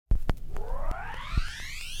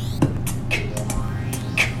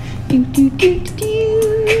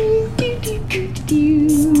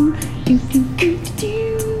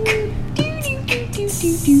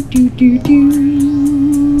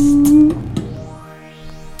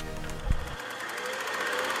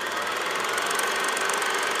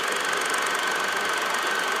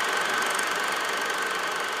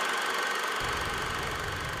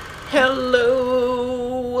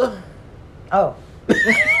Hello. Oh.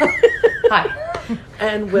 Hi.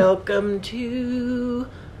 And welcome to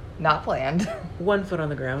Not planned. One Foot on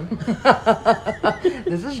the Ground.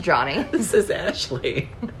 This is Johnny. This is Ashley.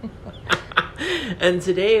 And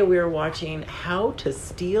today we are watching How to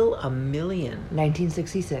Steal a Million,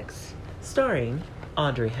 1966. starring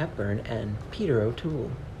Audrey Hepburn and Peter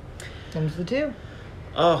O'Toole. Them's the two.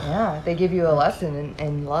 Oh, Yeah, they give you a lesson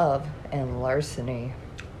in love and larceny.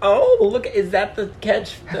 oh! Look, is that the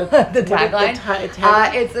catch? The tagline?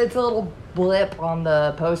 Tagline? It's a little blip on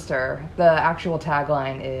the poster. The actual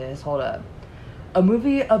tagline is, hold up, a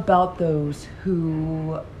movie about those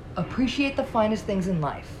who appreciate the finest things in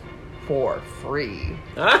life for free.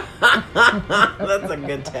 That's a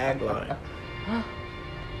good tagline.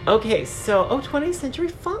 Okay, so 20th Century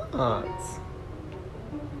Fox.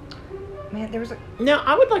 Man, there was a... Now,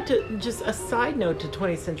 I would like to, just a side note to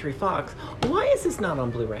 20th Century Fox. Why is this not on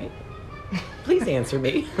Blu-ray? Please answer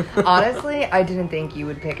me. Honestly, I didn't think you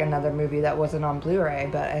would pick another movie that wasn't on Blu-ray,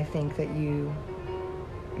 but I think that you...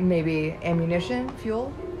 Maybe ammunition?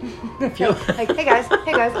 Fuel? Fuel. Like, hey guys,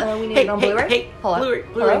 we need it on Blu-ray. Hey, hello, Blu-ray,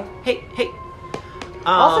 hello. hey.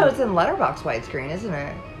 Also, it's in letterbox widescreen, isn't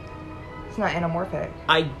it? It's not anamorphic.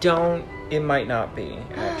 It might not be,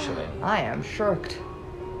 actually. I am shirked.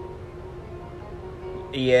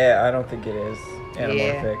 Yeah, I don't think it is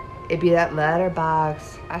anamorphic. Yeah, it'd be that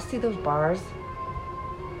letterbox. I see those bars,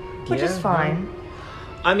 which is fine.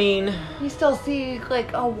 I mean... You still see,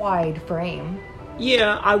 like, a wide frame.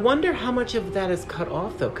 Yeah, I wonder how much of that is cut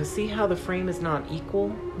off, though, because see how the frame is not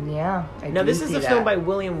equal? Yeah, Now, this is a film by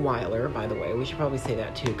William Wyler, by the way. We should probably say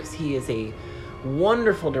that, too, because he is a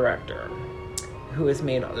wonderful director who has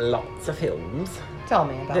made lots of films Tell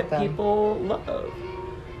me about that them. people love.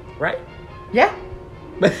 Right? Yeah.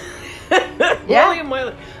 Yeah. William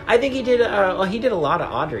Wyler. I think he did a lot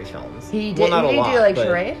of Audrey films. He did. Well, not he a did lot, do, like, but-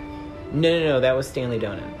 Charade? No, that was Stanley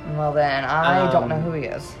Donen. Well, then, I don't know who he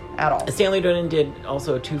is at all. Stanley Donen did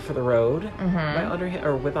also Two for the Road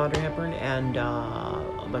Mm-hmm. with Audrey Hepburn and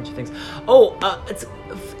a bunch of things. Oh,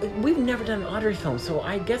 we've never done an Audrey film, so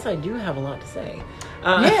I guess I do have a lot to say.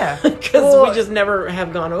 Yeah. Because we just never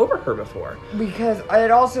have gone over her before. Because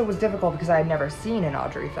it also was difficult because I had never seen an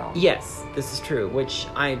Audrey film. Yes, this is true, which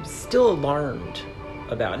I'm still alarmed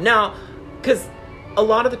about. Now, because a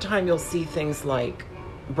lot of the time you'll see things like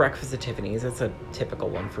Breakfast at Tiffany's. That's a typical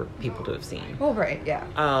one for people to have seen. Well, right, yeah.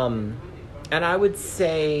 And I would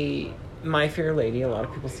say My Fair Lady, a lot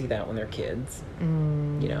of people see that when they're kids. You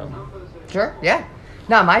know. Sure, yeah.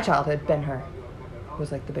 Not my childhood. Ben-Hur was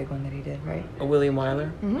like the big one that he did, right? William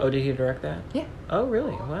Wyler? Mm-hmm. Oh, did he direct that? Yeah. Oh,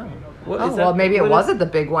 really? Wow. Well, maybe it wasn't the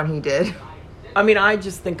big one he did. I mean, I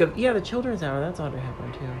just think of, The Children's Hour. That's Audrey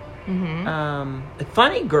Hepburn, too. Mm-hmm.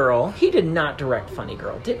 Funny Girl. He did not direct Funny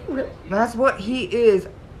Girl. Did he really? That's what he is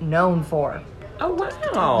known for. Oh,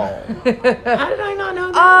 wow. How did I not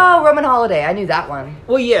know that? Oh, Roman Holiday. I knew that one.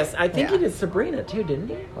 Well, yes. I think Yeah. he did Sabrina, too, didn't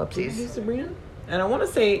he? Whoopsies. Did he do Sabrina? And I want to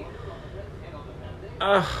say...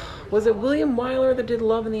 was it William Wyler that did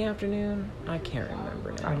Love in the Afternoon? I can't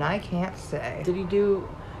remember now. And I can't say. Did he do...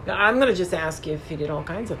 I'm going to just ask if he did all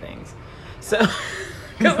kinds of things. So...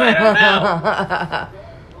 Because I don't know.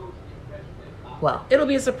 Well. It'll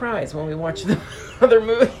be a surprise when we watch the other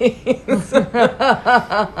movies.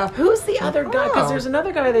 Who's the other guy? Because there's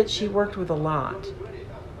another guy that she worked with a lot.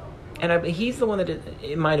 And he's the one that did...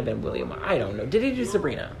 It might have been William. I don't know. Did he do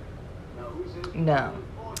Sabrina? No.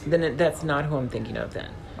 Then that's not who I'm thinking of then.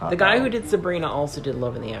 Uh-oh. The guy who did Sabrina also did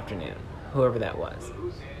Love in the Afternoon. Whoever that was.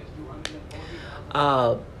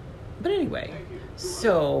 But anyway.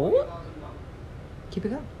 So... Keep it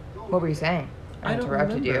going. What were you saying? I don't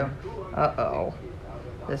interrupted remember. you. Uh-oh.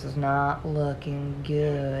 This is not looking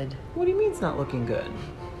good. What do you mean it's not looking good?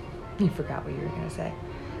 You forgot what you were going to say.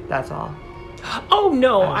 That's all. Oh,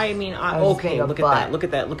 no. I was just Okay, being a look at butt. that. Look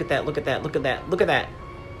at that. Look at that. Look at that. Look at that. Look at that.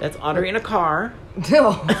 That's Audrey in a car.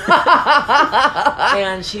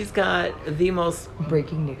 And she's got the most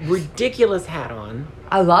Breaking news. ridiculous hat on.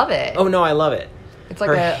 I love it. Oh, no, I love it. It's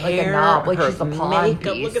like a knob, like she's a pawn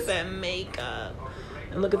makeup. piece. Look at that makeup.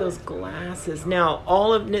 And look at those glasses. Now,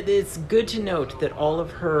 it's good to note that all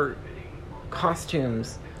of her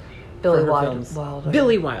costumes Billy for her Wilder. films. Wilder.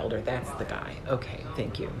 Billy Wilder, that's the guy. Okay,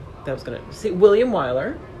 thank you. That was gonna see William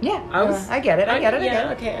Wyler. Yeah, I get it.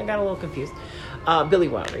 Yeah, okay, I got a little confused. Billy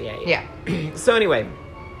Wilder, yeah. So anyway,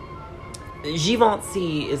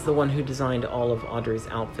 Givenchy is the one who designed all of Audrey's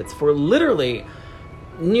outfits for literally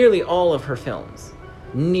nearly all of her films.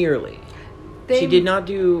 Nearly. She did not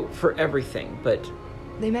do for everything, but...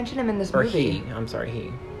 They mention him in this or movie. he. I'm sorry,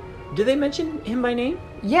 he. Did they mention him by name?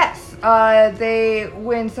 Yes.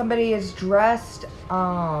 When somebody is dressed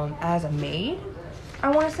as a maid, I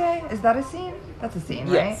want to say. Is that a scene? That's a scene,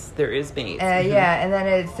 right? Yes, there is maids. Yeah, and then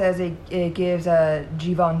it says it gives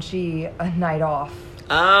Givenchy a night off.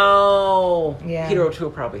 Oh, yeah. Peter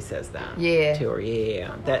O'Toole probably says that. Yeah. To her,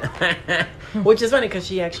 yeah. That, which is funny because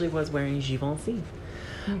she actually was wearing Givenchy.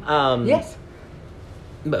 Yes.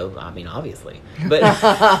 Well, I mean, obviously, but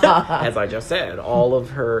as I just said, all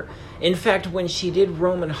of her. In fact, when she did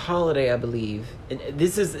Roman Holiday, I believe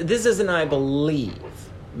this is an I believe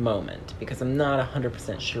moment because I'm not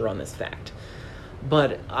 100% sure on this fact,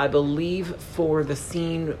 but I believe for the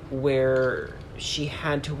scene where she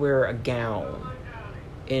had to wear a gown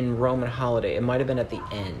in Roman Holiday, it might have been at the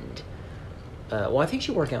end. Well, I think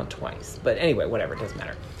she wore a gown twice, but anyway, whatever, it doesn't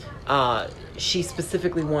matter. She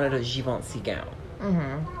specifically wanted a Givenchy gown.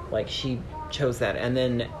 Mm-hmm. Like, she chose that. And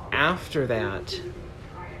then after that,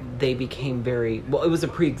 they became very... Well, it was a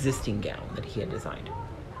pre-existing gown that he had designed.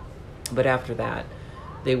 But after that,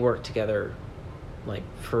 they worked together, like,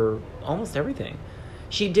 for almost everything.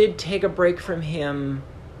 She did take a break from him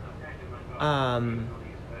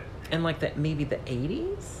in, like, maybe the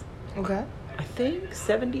 80s? Okay. I think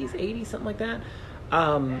 70s, 80s, something like that.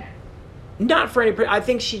 Not for any... I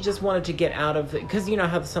think she just wanted to get out of it. Because you know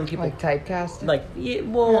how some people... Like typecast? Like, yeah,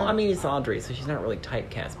 well, I mean, it's Audrey, so she's not really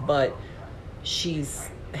typecast. But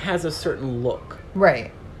has a certain look.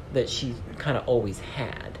 Right. That she kind of always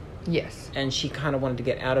had. Yes. And she kind of wanted to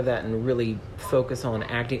get out of that and really focus on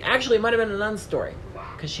acting. Actually, it might have been a nun story.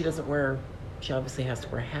 Because she doesn't wear... She obviously has to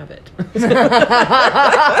wear a habit. A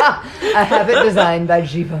habit designed by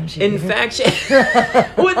Givenchy. In fact,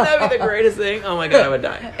 wouldn't that be the greatest thing? Oh my God, I would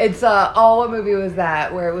die. It's, what movie was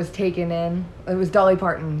that where it was taken in? It was Dolly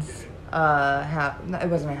Parton's, it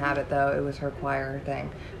wasn't a habit though, it was her choir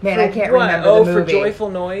thing. Man, I can't remember the movie. Oh, for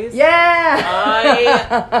Joyful Noise? Yeah!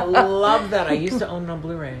 I love that. I used to own it on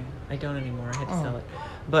Blu-ray. I don't anymore. I had to sell it.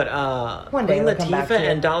 But one day Queen Latifah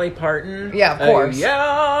and Dolly Parton. Yeah, of course.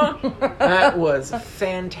 Yeah. That was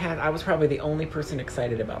fantastic. I was probably the only person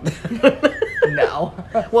excited about that. No.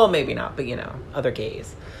 Well, maybe not, but other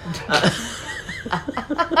gays.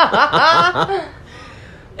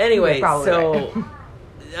 Anyway, so...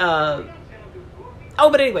 Right.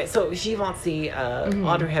 But anyway, so Givenchy,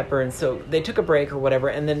 Audrey Hepburn, so they took a break or whatever,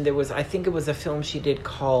 and then there was, I think it was a film she did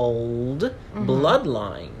called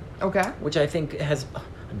Bloodline. Okay. Which I think has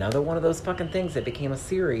another one of those fucking things that became a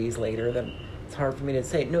series later that it's hard for me to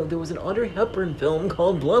say. No, there was an Audrey Hepburn film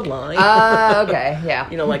called Bloodline. Okay, yeah.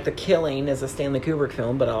 Like The Killing is a Stanley Kubrick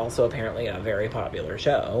film, but also apparently a very popular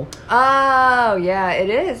show. Oh, yeah,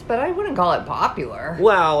 it is, but I wouldn't call it popular.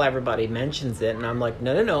 Well, everybody mentions it, and I'm like,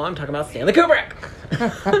 no, I'm talking about Stanley Kubrick.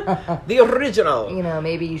 The original.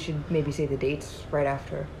 Maybe you should say the dates right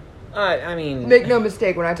after. I mean... Make no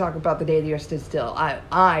mistake, when I talk about The Day the Earth Stood Still,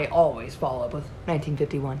 I always follow up with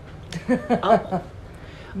 1951.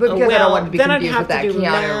 Because I don't want to be confused with that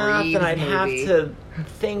Keanu Reeves and I'd movie. have to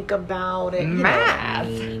think about it. Math?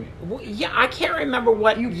 Well, yeah, I can't remember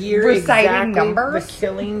what year reciting exactly numbers? The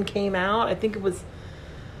Killing came out. I think it was...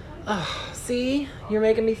 see? You're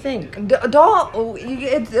making me think. It'll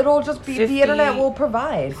just be... 50, the internet will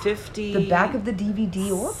provide. 50... The back of the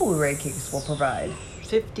DVD or Blu-ray case will provide.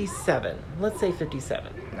 57. Let's say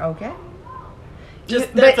 57. Okay.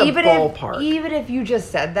 That's a ballpark. Even if you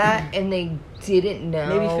just said that and they didn't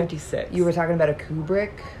know... Maybe 56. You were talking about a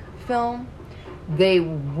Kubrick film, they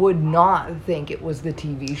would not think it was the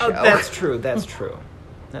TV show. Oh, that's true.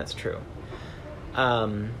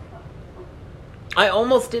 I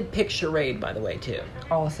almost did pick Charade, by the way, too.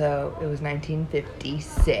 Also, it was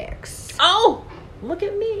 1956. Oh! Look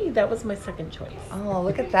at me. That was my second choice. Oh,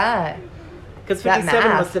 look at that. Because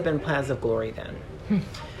 57 must have been Plaza of Glory then.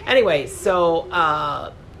 Anyway, so,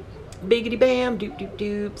 biggity bam, doop doop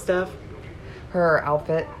doop stuff. Her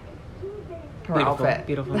outfit.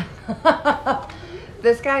 Beautiful.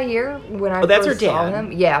 This guy here, when I that's first her saw dad.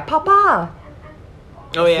 him, yeah, Papa.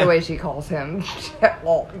 Oh yeah, the way she calls him.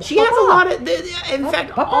 Well, she has a lot of. In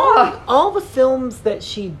fact, Papa. all the films that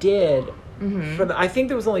she did I think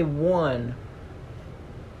there was only one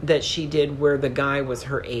that she did where the guy was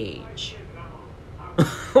her age.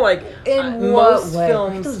 Like In what most way? Look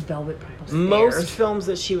at films, those velvet purple stairs. most films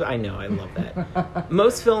that I know, I love that.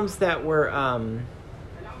 Most films that were,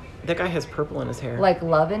 that guy has purple in his hair. Like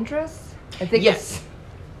love interests? I think Yes.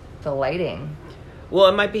 it's the lighting. Well,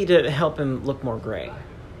 it might be to help him look more gray.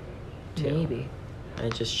 Too. Maybe. And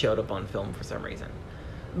it just showed up on film for some reason.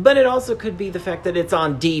 But it also could be the fact that it's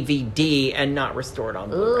on DVD and not restored on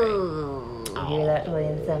Blu-ray. Ooh, hear that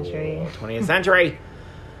 20th century? 20th century.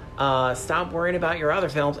 Stop worrying about your other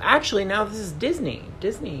films. Actually, now this is Disney.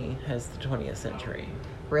 Disney has the 20th century.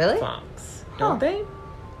 Really? Fox. Don't they?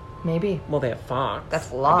 Maybe. Well, they have Fox.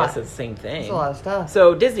 That's a lot. I guess it's the same thing. That's a lot of stuff.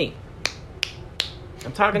 So, Disney.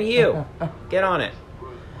 I'm talking to you. Get on it.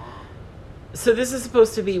 So this is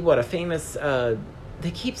supposed to be, what, a famous...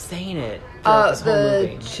 they keep saying it throughout this whole the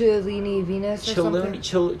movie. Cellini Venus or something?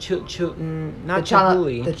 Not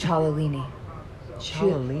Chihuly. The Cialini.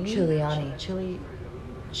 Cialini? Chiliani.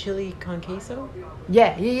 Chili con queso?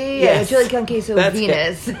 Yeah. Yes. The Chili con queso That's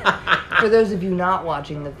Venus. it. For those of you not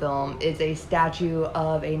watching the film, it's a statue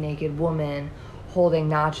of a naked woman holding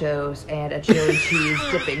nachos and a chili cheese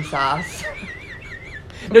dipping sauce.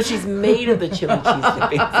 No, she's made of the chili cheese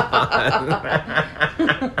dipping sauce.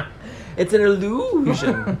 It's an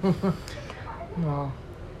illusion. Oh.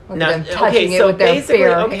 Look Now, at them touching it with their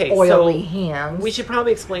bare, oily hands. We should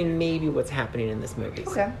probably explain maybe what's happening in this movie.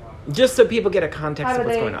 Okay. Just so people get a context of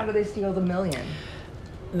what's going How on. do they steal the million?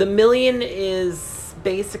 The million is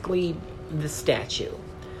basically the statue.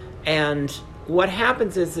 And what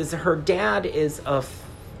happens is her dad is a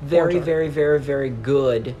very, Forger. very, very, very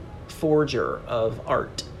good forger of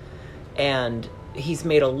art. And he's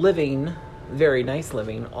made a living, very nice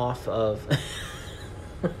living, off of...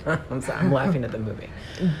 I'm laughing at the movie.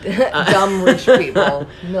 Dumb rich people.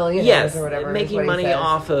 Millionaires Yes, or whatever. is making what he money says.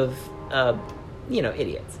 off of,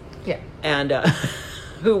 idiots. Yeah. And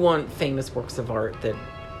who want famous works of art that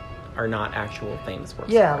are not actual famous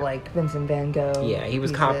works Yeah, of art. like Vincent Van Gogh. Yeah, he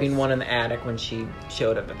was pieces. copying one in the attic when she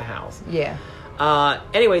showed up at the house. Yeah.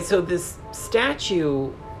 Anyway, so this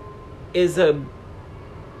statue is a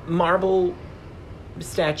marble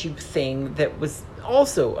statue thing that was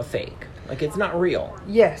also a fake. Like, it's not real.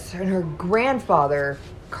 Yes, and her grandfather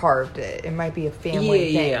carved it. It might be a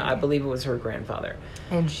family thing. Yeah, I believe it was her grandfather.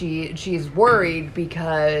 And she's worried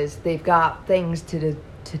because they've got things to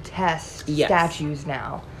test Yes. statues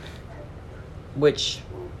now. Which,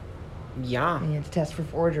 yeah. Yeah, to test for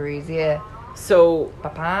forgeries, yeah. So,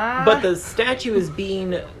 Papa. but the statue is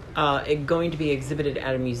being going to be exhibited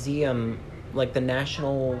at a museum, like the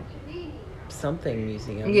National something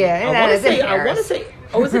museum. Yeah, I want to say. Paris. I want to say.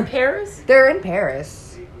 Oh, is it Paris? They're in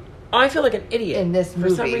Paris. I feel like an idiot In this For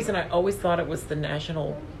some movie. reason, I always thought it was the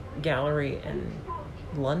National Gallery in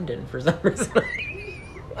London. For some reason,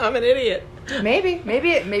 I'm an idiot. Maybe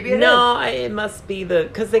it is. No, it must be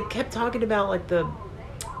because they kept talking about like the.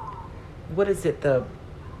 What is it? The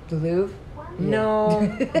The Louvre? no,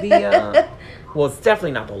 the. Well, it's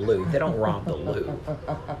definitely not the Louvre. They don't rob the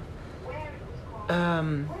Louvre.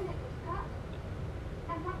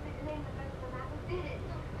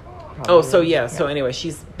 Oh, so yeah. So anyway,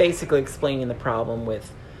 she's basically explaining the problem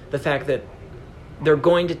with the fact that they're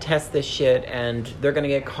going to test this shit and they're going to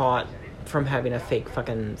get caught from having a fake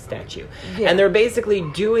fucking statue. Yeah. And they're basically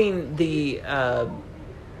doing the,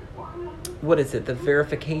 what is it? The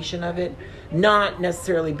verification of it. Not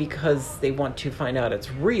necessarily because they want to find out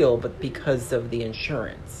it's real, but because of the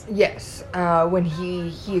insurance. Yes, when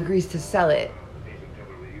he agrees to sell it,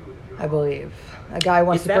 I believe a guy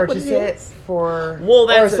wants Is to that what purchase it it is? for Well,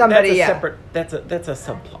 that's or somebody. that's a yeah. separate. That's a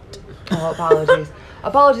subplot. Oh, apologies.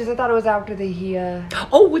 Apologies. I thought it was after he.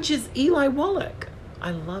 Oh, which is Eli Wallach.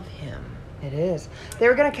 I love him. It is. They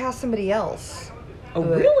were gonna cast somebody else. Oh,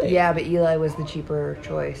 But- really? Yeah, but Eli was the cheaper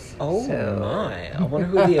choice. Oh so. my! I wonder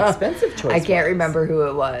who the expensive choice. I can't was. remember who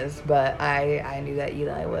it was, but I knew that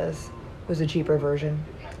Eli was a cheaper version.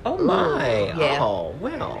 Oh my! Yeah. Oh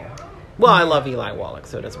well. Well, I love Eli Wallach,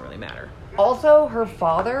 so it doesn't really matter. Also, her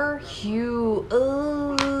father, Hugh.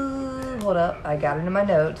 Hold up, I got it in my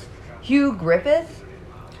notes. Hugh Griffith.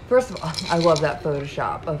 First of all, I love that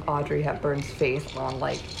Photoshop of Audrey Hepburn's face on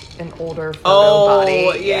like an older photo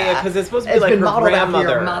body. Yeah, because it's supposed to be like been her modeled after grandmother.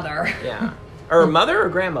 your mother. Yeah, or mother or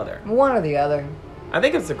grandmother. One or the other. I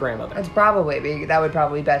think it's a grandmother. It's probably that would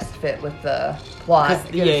probably best fit with the plot.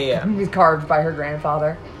 'Cause- yeah. It was carved by her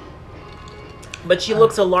grandfather. But she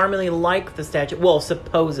looks alarmingly like the statue. Well,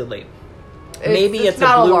 supposedly. Maybe it's a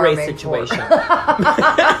not Blu-ray alarming for- situation.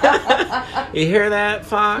 You hear that,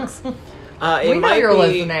 Fox? It We know might you're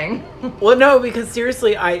be, listening. Well, no, because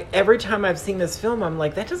seriously, every time I've seen this film, I'm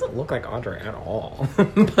like, that doesn't look like Audrey at all.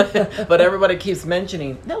 but everybody keeps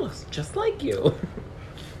mentioning, that looks just like you.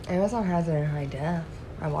 Amazon has it in high def.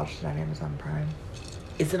 I watched it on Amazon Prime.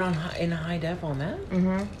 Is it in high def on that?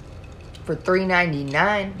 Mm-hmm. For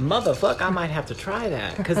 $3.99. Motherfuck, I might have to try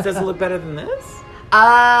that. Because does it look better than this?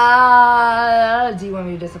 Do you want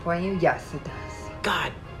me to disappoint you? Yes, it does.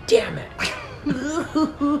 God damn it.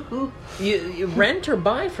 you rent or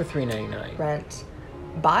buy for $3.99? Rent.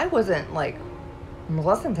 Buy wasn't like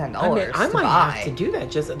less than $10. I might buy. have to do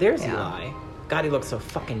that. There's Eli. God, he looks so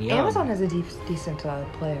fucking young. Amazon has a decent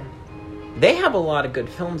player. They have a lot of good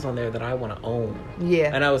films on there that I want to own.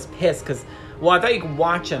 Yeah. And I was pissed because, I thought you could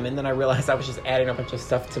watch them, and then I realized I was just adding a bunch of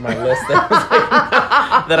stuff to my list that,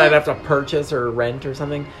 that I'd have to purchase or rent or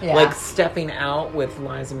something. Yeah. Like Stepping Out with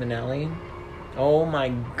Liza Minnelli. Oh my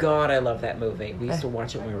God, I love that movie. We used to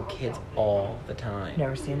watch it when we were kids all the time.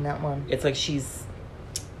 Never seen that one. It's like she's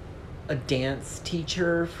a dance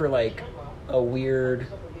teacher for like a weird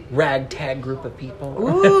ragtag group of people.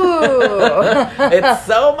 Ooh. It's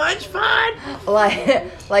so much fun.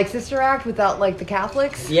 Like Sister Act without like the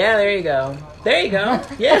Catholics. Yeah, there you go.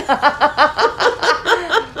 Yeah.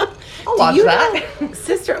 I'll watch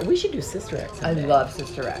that. We should do Sister Act someday. I love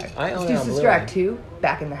Sister Act. I own Let's it do on Sister Blu-ray. Act 2,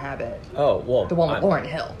 Back in the Habit. Oh, well. The one with Lauryn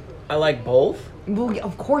Hill. I like both. Well,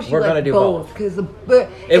 of course you We're like gonna do both. both. Because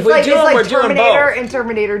If we do them, we're doing Terminator both. and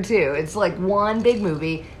Terminator 2. It's like one big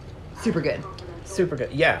movie. Super good. Super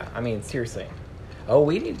good. Yeah, I mean, seriously. Oh,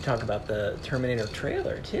 we need to talk about the Terminator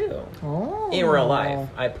trailer, too. Oh. In real life.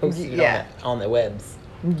 I posted it on the webs.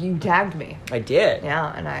 You tagged me. I did.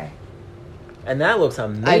 Yeah, and And that looks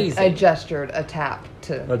amazing. I gestured a tap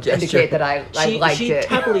to indicate that I liked it.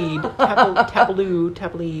 Tapalooed.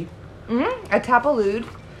 I tap a lewd,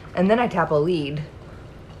 and then I tap a lead.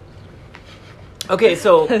 Okay,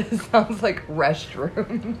 so... It sounds like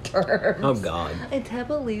restroom terms. Oh, God. I tap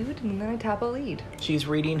a lewd, and then I tap a lead. She's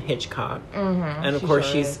reading Hitchcock. Mm-hmm, And, of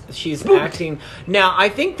course, she's acting... Now, I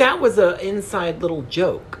think that was an inside little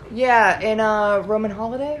joke. Yeah, in Roman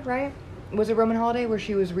Holiday, right? Was it Roman Holiday where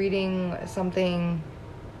she was reading something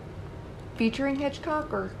featuring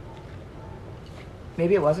Hitchcock, or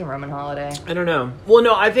maybe it wasn't Roman Holiday? I don't know. Well,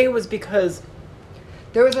 no, I think it was because...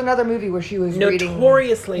 There was another movie where she was reading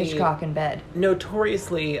Hitchcock in bed.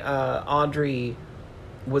 Notoriously, Audrey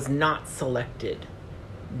was not selected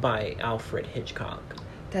by Alfred Hitchcock.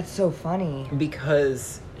 That's so funny.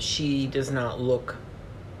 Because she does not look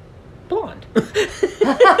blonde.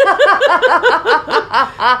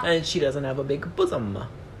 And she doesn't have a big bosom.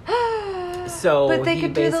 So but they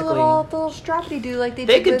could do the little strappy do like they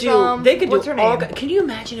did with, what's her name? Can you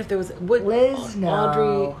imagine if there was Liz?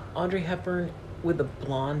 No. Audrey Hepburn with the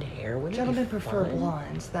blonde hair. Gentlemen prefer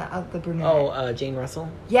blondes. The brunette. Oh, Jane Russell.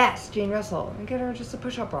 Yes, Jane Russell. And get her just a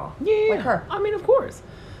push-up bra. Yeah, like her. I mean, of course.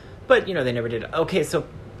 But they never did. Okay, so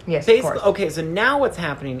yes, of course. Okay, so now what's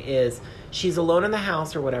happening is she's alone in the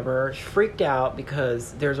house or whatever, freaked out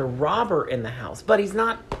because there's a robber in the house, but he's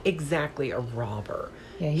not exactly a robber.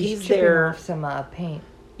 Yeah, he's chipping off some paint.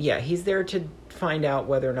 Yeah, he's there to find out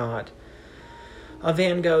whether or not a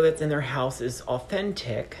Van Gogh that's in their house is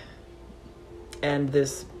authentic. And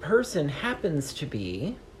this person happens to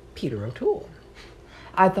be Peter O'Toole.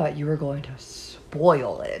 I thought you were going to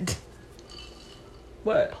spoil it.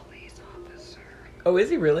 What? Police officer. Oh, is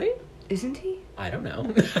he really? Isn't he? I don't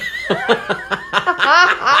know.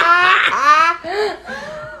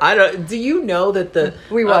 I don't. Do you know that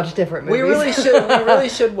we watch different movies? We really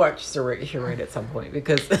should watch Charade at some point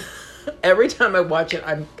because every time I watch it,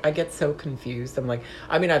 I get so confused. I'm like,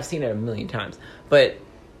 I mean, I've seen it a million times, but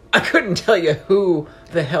I couldn't tell you who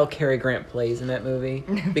the hell Cary Grant plays in that movie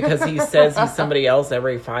because he says he's somebody else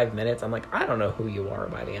every 5 minutes. I'm like, I don't know who you are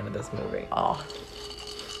by the end of this movie. Oh.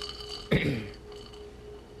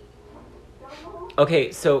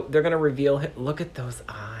 Okay, so they're going to reveal... Look at those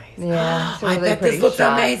eyes. Yeah. I bet this looks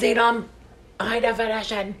amazing on high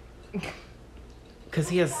definition. Because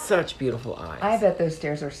he has such beautiful eyes. I bet those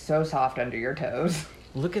stairs are so soft under your toes.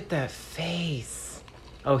 Look at that face.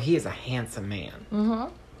 Oh, he is a handsome man.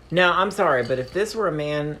 Mm-hmm. Now, I'm sorry, but if this were a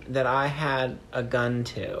man that I had a gun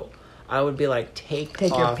to, I would be like, take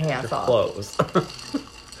off your pants your off. clothes.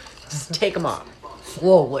 Just take them off.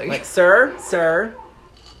 Slowly. Like, sir,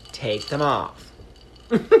 take them off.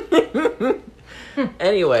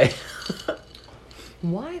 Anyway.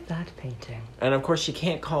 Why that painting? And of course she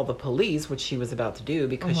can't call the police, which she was about to do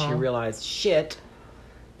because she realized, shit,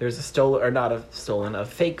 there's a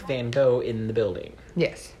fake Van Gogh in the building.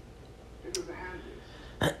 Yes.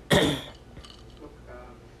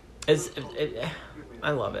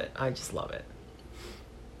 I love it. I just love it.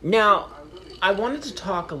 Now, I wanted to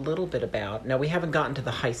talk a little bit about... Now, we haven't gotten to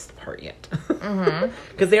the heist part yet.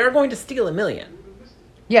 Because they are going to steal $1 million.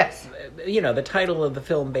 Yes. The title of the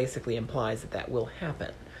film basically implies that will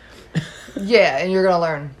happen. Yeah, and you're going to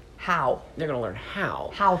learn how. They're going to learn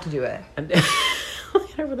how. How to do it. And look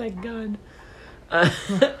at her with that gun.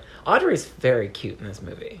 Audrey's very cute in this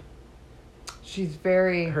movie. She's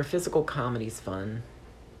very... Her physical comedy's fun.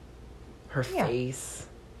 Her face.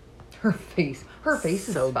 Her face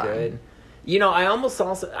is so fun. good. I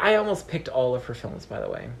almost picked all of her films, by the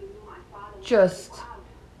way. Just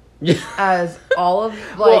as all of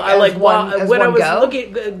when I was go?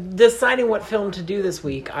 deciding what film to do this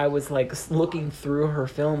week, I was like looking through her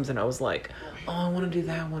films, and I was like, oh, I want to do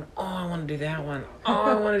that one. Oh, I want to do that one. Oh,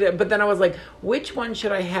 I want to do. But then I was like, which one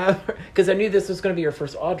should I have? Because I knew this was going to be your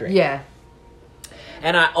first Audrey. Yeah.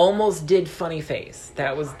 And I almost did Funny Face.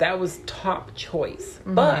 That was top choice.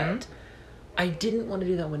 Mm-hmm. But I didn't want to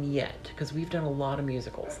do that one yet because we've done a lot of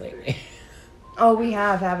musicals lately. Oh, we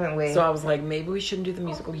have, haven't we? So I was like, maybe we shouldn't do the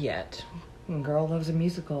musical yet. Girl loves a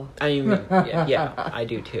musical. I mean, yeah, I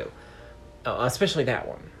do too. Especially that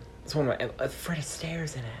one. It's one of my... Fred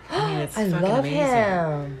Astaire's in it. I mean, it's fucking amazing.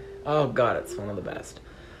 Him. Oh, God, it's one of the best.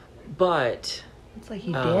 But... It's like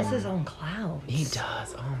he dances on clouds. He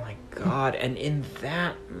does. Oh, my God. And in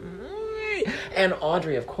that... And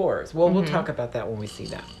Audrey, of course. Well, we'll talk about that when we see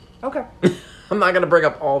that. Okay. I'm not going to bring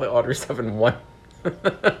up all the Audrey stuff in one.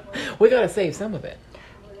 We got to save some of it.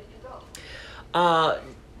 I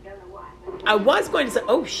was going to say...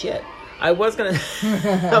 Oh, shit. I was going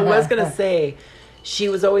to say... She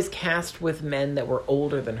was always cast with men that were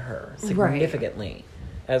older than her, significantly,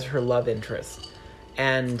 as her love interest.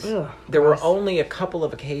 And there were only a couple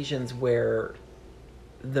of occasions where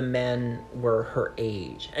the men were her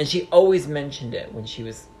age. And she always mentioned it when she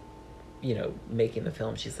was, making the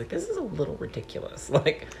film. She's like, this is a little ridiculous.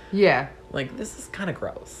 Yeah. This is kind of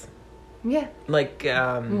gross. Yeah. Well,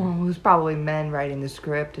 it was probably men writing the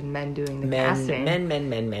script and men doing the casting. Men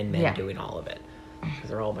doing all of it.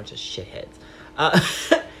 Because they're all a bunch of shitheads.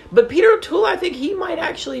 But Peter O'Toole, I think he might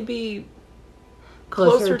actually be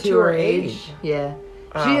closer to her age. Yeah.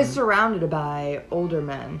 She is surrounded by older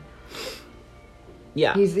men.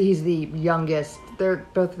 Yeah. He's the youngest.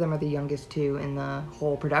 Both of them are the youngest too in the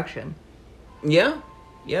whole production. Yeah.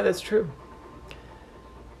 Yeah, that's true.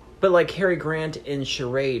 But Cary Grant in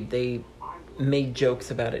Charade, they made jokes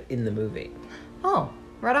about it in the movie. Oh,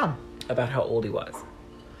 right on. About how old he was.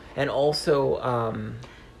 And also,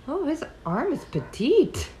 oh, his arm is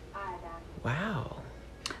petite. Wow.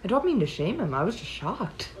 I don't mean to shame him. I was just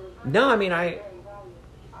shocked. No, I mean,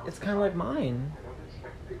 it's kind of like mine.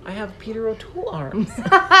 I have Peter O'Toole arms.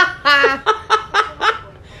 I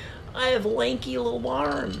have lanky little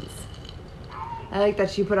arms. I like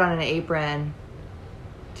that she put on an apron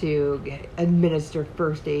to administer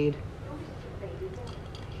first aid.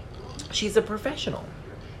 She's a professional.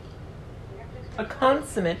 A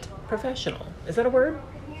consummate professional. Is that a word?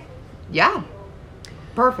 Yeah.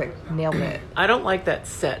 Perfect. Nailed it. I don't like that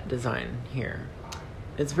set design here.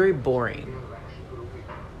 It's very boring.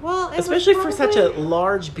 Well, especially for such a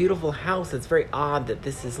large, beautiful house, it's very odd that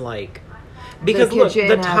this is because the look,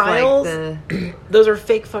 the tiles, those are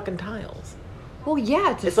fake fucking tiles. Well,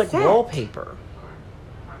 yeah, it's like wallpaper.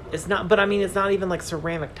 It's not, but I mean, it's not even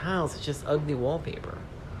ceramic tiles. It's just ugly wallpaper.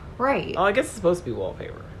 Right. Oh, I guess it's supposed to be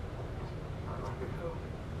wallpaper.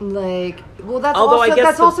 Well,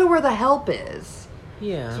 that's also where the help is.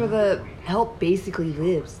 Yeah. That's where the help basically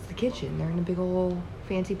lives. It's the kitchen. They're in a big old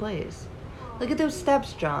fancy place. Look at those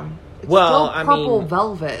steps, John. It's still purple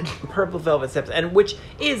velvet. Purple velvet steps, and which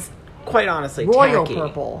is quite honestly royal tacky.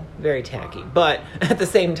 Purple. Very tacky. But at the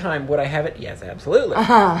same time, would I have it? Yes, absolutely.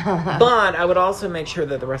 But I would also make sure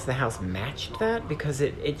that the rest of the house matched that because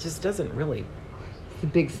it just doesn't really. It's a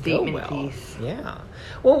big statement piece. Yeah.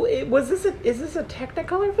 Well, is this a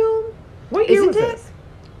Technicolor film? What year was this?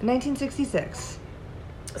 1966.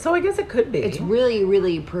 So I guess it could be. It's really,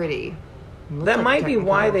 really pretty. That might be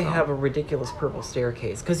why they have a ridiculous purple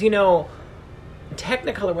staircase. Because,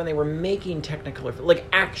 Technicolor, when they were making Technicolor,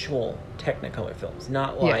 actual Technicolor films,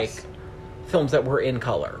 not films that were in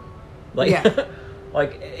color.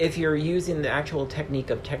 If you're using the actual technique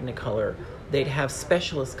of Technicolor, they'd have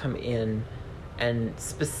specialists come in and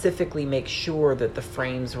specifically make sure that the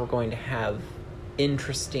frames were going to have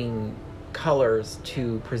interesting colors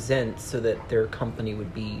to present so that their company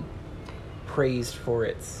would be praised for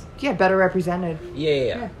its... Yeah, better represented.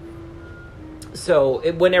 Yeah.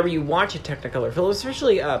 So, whenever you watch a Technicolor film,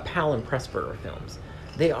 especially Powell and Pressburger films,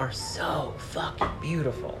 they are so fucking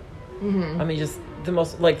beautiful. Mm-hmm. I mean, just the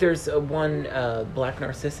most... there's one, Black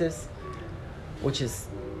Narcissus, which is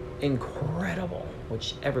incredible,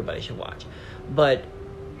 which everybody should watch. But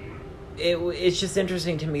it's just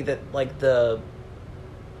interesting to me that,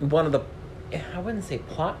 one of the, I wouldn't say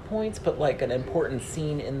plot points, but like an important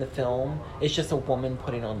scene in the film is just a woman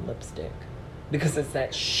putting on lipstick. Because it's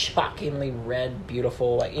that shockingly red,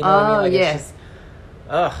 beautiful, like, you know what I mean? Like, yeah. it's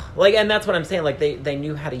just, like, and that's what I'm saying. Like, they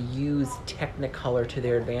knew how to use Technicolor to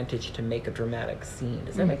their advantage to make a dramatic scene.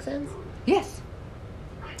 Does that make sense? Yes.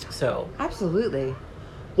 So. Absolutely.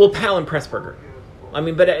 Well, Powell and Pressburger. I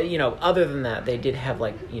mean, but, you know, other than that, they did have,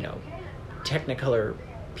 like, you know, Technicolor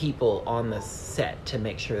people on the set to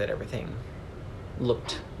make sure that everything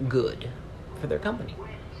looked good for their company.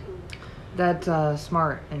 That's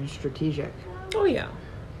smart and strategic. Oh, yeah.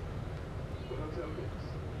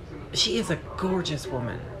 She is a gorgeous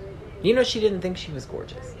woman. You know, she didn't think she was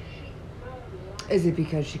gorgeous. Is it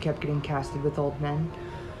because she kept getting casted with old men?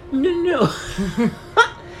 No.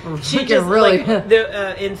 She just really. Like,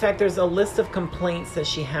 in fact, there's a list of complaints that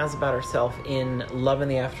she has about herself in Love in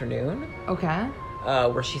the Afternoon. Okay.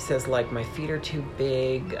 Where she says, like, my feet are too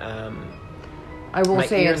big. I will my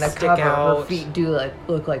say in ears the stick cover, her out. feet do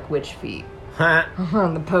look like witch feet Huh?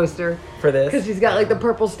 on the poster. For this? Because she's got like the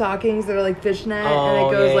purple stockings that are like fishnet, and Oh,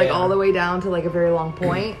 it goes yeah, like yeah. all the way down to like a very long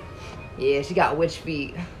point. Yeah, she got witch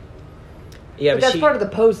feet. Yeah, But that's part of the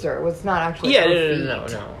poster. It's not actually Yeah, her no.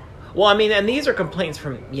 feet. Well, I mean, and these are complaints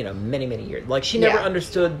from, you know, many, many years. Like, she never Yeah.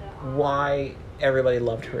 understood why everybody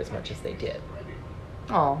loved her as much as they did.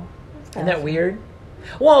 Oh. Isn't that weird?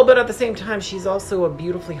 Well, but at the same time, she's also a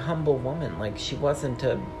beautifully humble woman. Like, she wasn't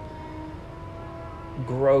a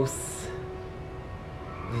gross,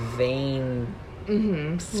 vain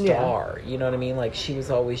star. You know what I mean? Like, she was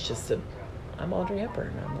always just I'm Audrey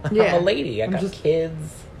Hepburn. I'm Yeah. a lady. I got just-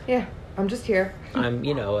 kids. Yeah, I'm just here. I'm,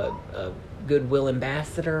 you know, a goodwill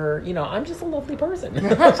ambassador. You know, I'm just a lovely person.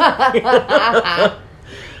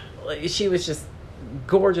 She was just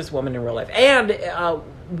gorgeous woman in real life. And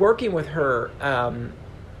working with her,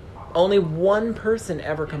 only one person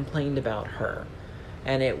ever complained about her,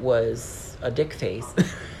 and it was a dick face.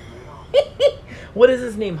 What is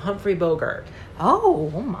his name? Humphrey Bogart. Oh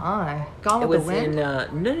my. Gone It with was the Wind?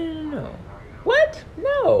 in no. What?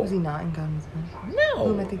 No. Was he not in Gone with the Wind? No.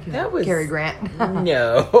 Who am I thinking That of? was Cary Grant.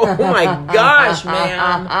 No. Oh my gosh,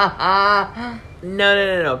 man.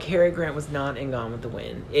 No. Cary Grant was not in Gone with the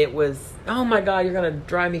Wind. It was, oh my God, you're going to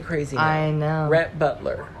drive me crazy now. I know. Rhett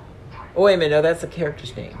Butler. Oh, wait a minute. No, that's a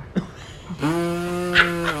character's name.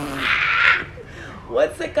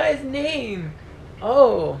 What's that guy's name?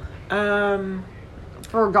 Oh,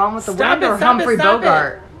 For Gone with the Stop Wind it, or stop it, Humphrey stop it.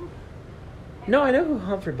 Bogart? no, I know who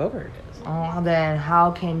Humphrey Bogart is. Oh, then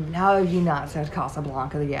how have you not said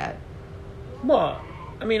Casablanca yet? Well,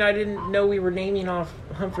 I mean, I didn't know we were naming off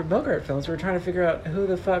Humphrey Bogart films. We were trying to figure out who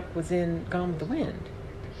the fuck was in Gone with the Wind.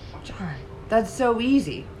 John, that's so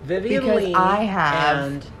easy. Vivian because Leigh I have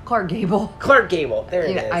and Clark Gable. Clark Gable. There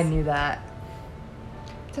it Yeah, is. I knew that.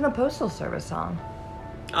 It's in a Postal Service song.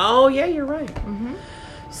 Oh, yeah, you're right. Mm-hmm.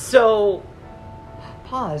 So,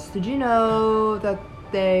 Pause. Did you know that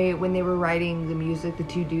when they were writing the music, the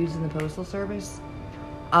two dudes in the Postal Service,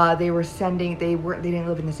 they didn't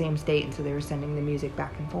live in the same state, and so they were sending the music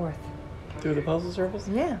back and forth. through the Postal Service?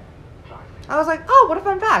 Yeah. I was like, oh, what a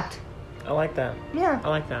fun fact. I like that. Yeah. I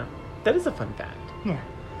like that. That is a fun fact. Yeah.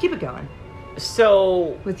 Keep it going.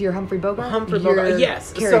 So, With your Humphrey Bogart? Humphrey Your Bogart.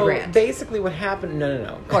 Yes. Cary So Grant. basically, what happened?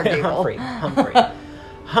 No. Clark Gable. Humphrey.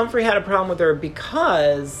 Humphrey had a problem with her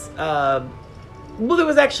because, well, there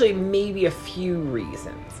was actually maybe a few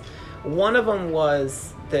reasons. One of them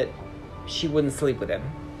was that she wouldn't sleep with him.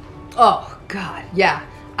 Oh, God. Yeah.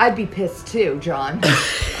 I'd be pissed too, John.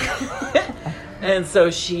 And so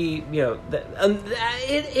she, you know,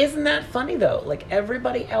 isn't that funny though? Like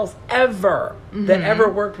everybody else ever that ever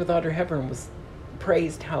worked with Audrey Hepburn was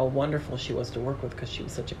praised how wonderful she was to work with because she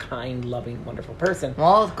was such a kind, loving, wonderful person.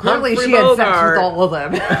 Well, clearly Humphrey she had sex Bogart, with all of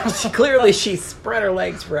them. she spread her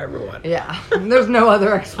legs for everyone. Yeah. There's no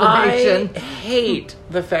other I explanation. hate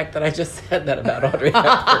the fact that I just said that about Audrey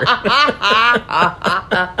Hepburn.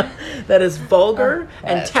 That is vulgar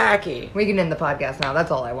and tacky. We can end the podcast now.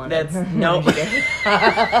 That's all I wanted. That's no.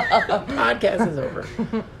 Podcast is over.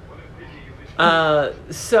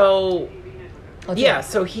 So yeah,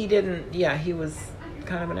 so he didn't. Yeah, he was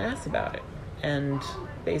kind of an ass about it, and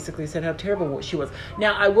basically said how terrible she was.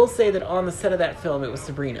 Now, I will say that on the set of that film, it was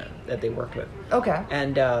Sabrina that they worked with, Okay.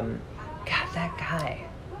 and God, that guy.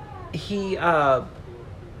 he,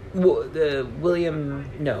 William,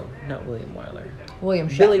 no, not William Wyler, William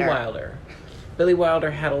Shatner. Billy Wilder. Billy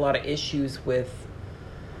Wilder had a lot of issues with.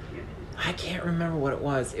 I can't remember what it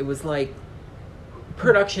was. It was like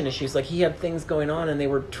production issues. Like, he had things going on, and they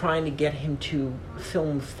were trying to get him to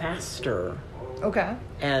film faster. Okay.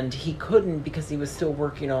 And he couldn't because he was still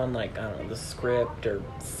working on, like, I don't know, the script or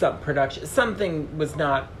production. Something was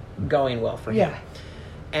not going well for him. Yeah.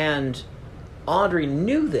 And Audrey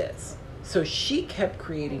knew this, so she kept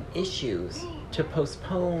creating issues to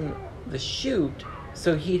postpone the shoot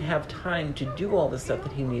so he'd have time to do all the stuff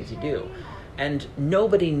that he needed to do. And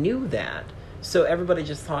nobody knew that, so everybody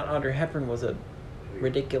just thought Audrey Hepburn was a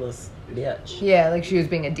ridiculous bitch. Yeah, like she was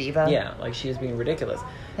being a diva. Yeah, like she was being ridiculous.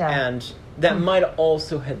 Yeah. And that might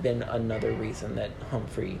also have been another reason that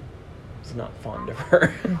Humphrey was not fond of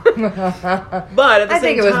her. But at the same time, I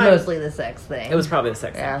think it was mostly the sex thing. it was probably the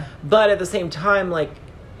sex thing. Yeah. But at the same time, like,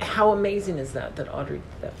 how amazing is that Audrey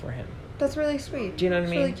did that for him? That's really sweet. Do you know what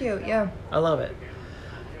I mean? It's really cute, yeah. I love it.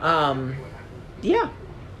 Yeah.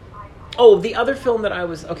 Oh, the other film that I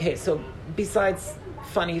was... Okay, so besides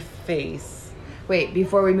Funny Face... Wait,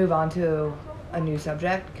 before we move on to a new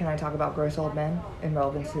subject, can I talk about Gross Old Men in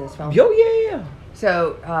relevance to this film? Yo, yeah.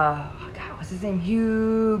 So, God, what's his name?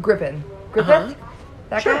 Hugh Griffin. Griffith? Uh-huh.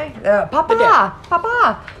 That Sure. guy? The Papa!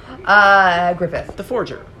 Griffith. The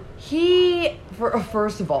Forger. He,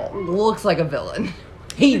 first of all, looks like a villain.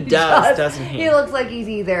 He does, doesn't he? He looks like he's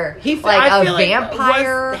either I like a feel like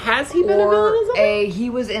vampire. has he been a villain or or something? he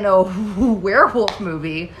was in a werewolf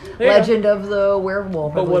movie, Yeah. Legend of the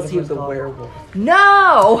Werewolf. I But believe was it he the called. werewolf?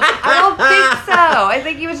 No, I don't think so. I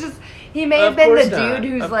think he was just. He may have Of been the course not.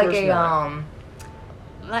 dude who's Of like course a not.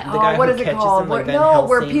 Like, The guy what who is it catches called? them like Van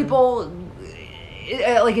Where Helsing. people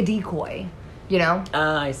like a decoy. You know,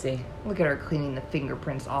 I see. look at her cleaning the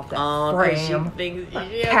fingerprints off that Oh, frame.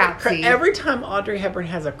 Patsy. Every time Audrey Hepburn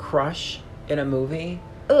has a crush in a movie,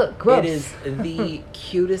 Ugh, gross. it is the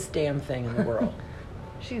cutest damn thing in the world.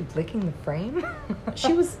 She's licking the frame.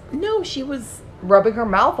 She was rubbing her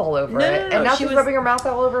mouth all over No, it, no, and now she she's was rubbing her mouth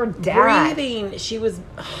all over her dad. breathing. She was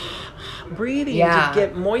breathing Yeah. to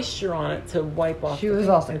get moisture on it to wipe off. She the was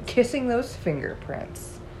also fingerprints. kissing those fingerprints.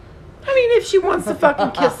 I mean, if she wants to fucking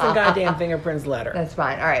kiss the goddamn fingerprints, let her. That's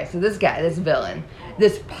fine. All right, so this guy, this villain,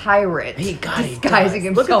 this pirate, He disguising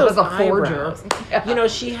does. Look at himself as those a forger. eyebrows. Yeah. You know,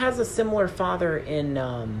 she has a similar father in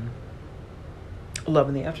Love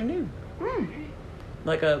in the Afternoon.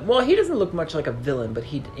 Like he doesn't look much like a villain, but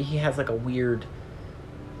he has like a weird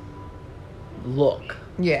look.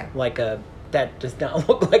 Yeah. Like that does not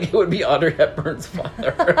look like it would be Audrey Hepburn's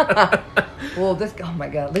father. Well, oh my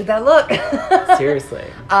god, look at that look. Seriously.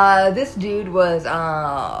 This dude was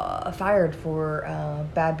fired for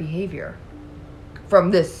bad behavior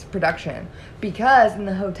from this production because in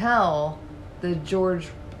the hotel, the George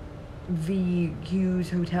V. Hughes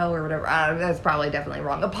Hotel or whatever, that's probably definitely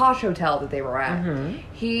wrong, a posh hotel that they were at,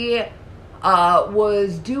 he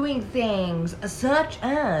was doing things such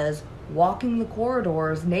as walking the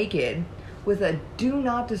corridors naked with a do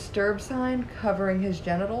not disturb sign covering his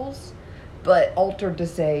genitals, but altered to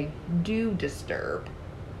say do disturb.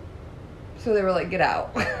 So they were like, get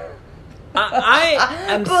out. I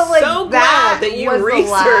am But, like, so glad that you was the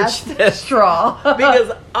researched last this straw. because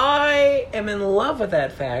I am in love with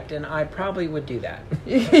that fact, and I probably would do that.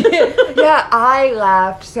 Yeah, I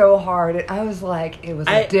laughed so hard. I was like, it was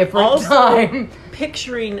a different also, time.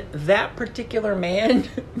 Picturing that particular man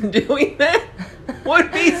doing that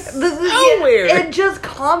would be so Yeah, weird. and just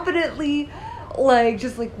confidently,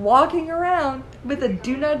 just walking around with a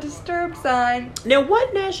do not disturb sign Now,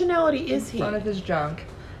 what nationality is in he? front of his junk.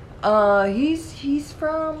 He's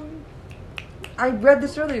from. I read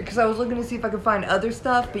this earlier because I was looking to see if I could find other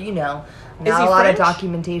stuff, but not he a lot French? of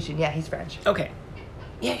documentation. Yeah, he's French. Okay.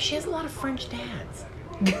 Yeah, she has a lot of French dads.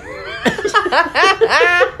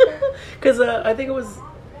 Because I think it was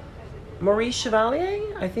Maurice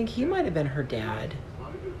Chevalier. I think he might have been her dad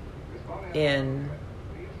in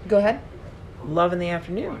Go ahead. Love in the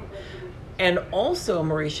Afternoon. And also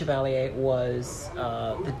Maurice Chevalier was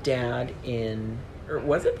the dad in... Or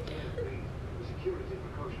was it the dad?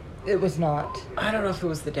 It was not. I don't know if it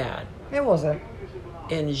was the dad. It wasn't.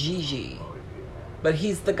 In Gigi. But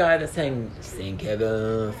he's the guy that sang Thank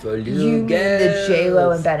Heaven for Little You mean the Girls.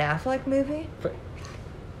 J-Lo and Ben Affleck movie?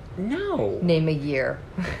 No. Name a year.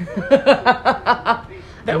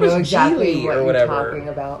 That was Geely what or you're whatever. talking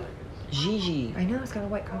about. Gigi. I know, it's got a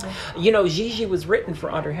white cover. You know, Gigi was written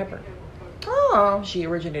for Audrey Hepburn. Oh. She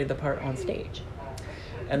originated the part on stage.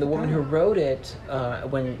 And the woman who wrote it,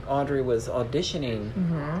 when Audrey was auditioning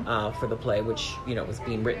for the play, which, was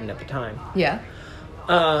being written at the time, Yeah.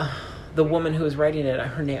 the woman who was writing it,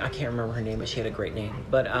 her name, I can't remember her name, but she had a great name.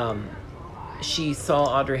 But she saw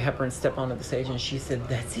Audrey Hepburn step onto the stage and she said,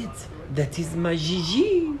 "That's it. That is my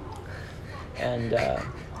Gigi." And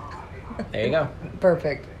There you go.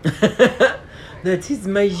 Perfect. That is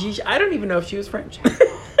my Gigi. I don't even know if she was French.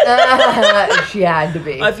 She had to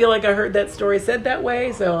be. I feel like I heard that story said that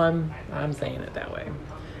way, so I'm saying it that way.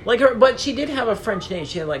 Like her, but she did have a French name.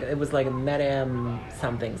 She had like, it was like Madame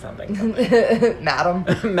something. Madam.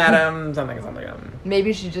 Madame something.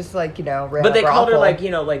 Maybe she just like, ran But they a called her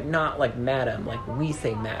brothel. like, like not like Madame, like we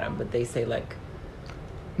say Madame, but they say like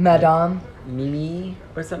Madame. Mimi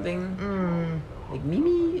or something. Like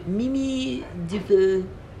Mimi de feu.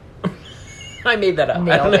 I made that up.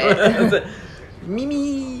 Nailed I don't know. it.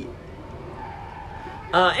 Mimi.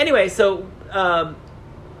 Anyway, so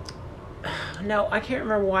no, I can't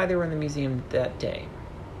remember why they were in the museum that day.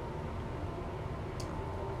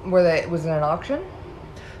 Was it an auction?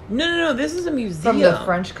 No. This is a museum From the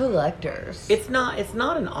French collectors. It's not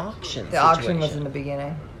an auction. The auction was in the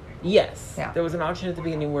beginning. Yes. Yeah. There was an auction at the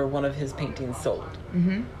beginning where one of his paintings sold.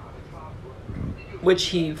 Mm-hmm. Which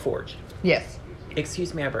he forged. Yes.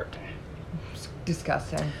 Excuse me, I burped. It's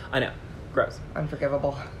disgusting. I know. Gross.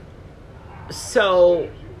 Unforgivable. So,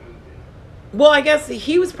 well, I guess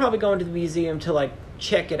he was probably going to the museum to, like,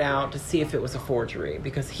 check it out to see if it was a forgery.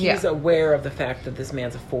 Because he's aware of the fact that this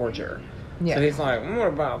man's a forger. Yeah. So he's like, what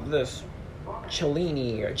about this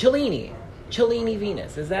Cellini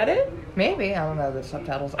Venus? Is that it? Maybe. I don't know the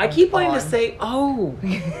subtitles. I keep wanting to say, oh.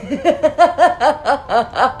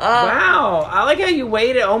 Wow. I like how you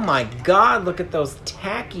waited. Oh, my God. Look at those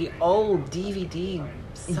tacky old DVD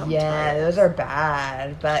subtitles. Yeah, those are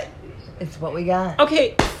bad, but it's what we got.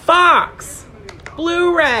 Okay, Fox.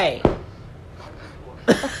 Blu-ray.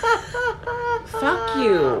 Fuck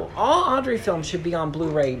you. All Audrey films should be on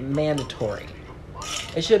Blu-ray mandatory.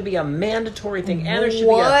 It should be a mandatory thing, and there should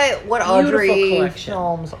be a what beautiful Audrey collection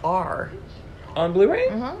films are on Blu-ray.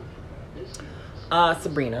 Mm-hmm.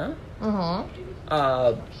 Sabrina. Mm-hmm.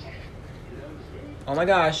 Oh my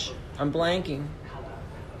gosh, I'm blanking.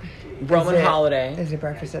 Roman Holiday. Is it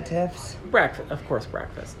Breakfast at Tiff's? Breakfast, of course,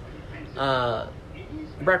 breakfast.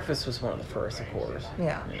 Breakfast was one of the first, of course.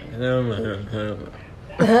 Yeah.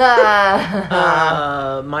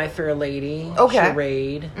 My Fair Lady. Okay.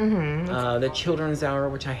 Charade. Mm-hmm. The Children's Hour,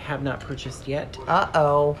 which I have not purchased yet.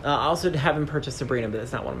 Uh-oh. I also haven't purchased Sabrina, but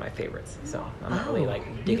it's not one of my favorites, so I'm not really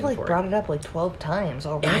digging You've for brought it. it up 12 times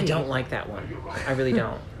already. I don't like that one. I really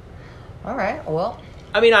don't. All right. Well,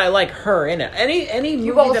 I mean, I like her in it. Any movie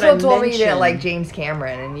you that I also told me you didn't mention- like James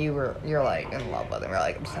Cameron, and you're like in love with him. You're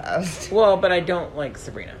like obsessed. Well, but I don't like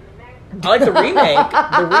Sabrina. I like the remake.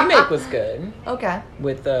 The remake was good Okay.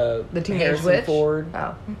 with the Teenage Harrison Witch. Ford.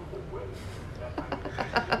 Oh.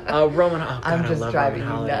 Roman. Oh God, I'm I just love driving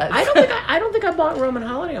Roman you Holiday. nuts. I don't think I bought Roman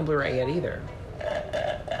Holiday on Blu-ray yet either.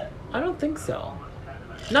 I don't think so.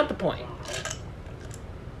 Not the point.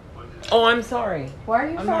 Oh, I'm sorry. Why are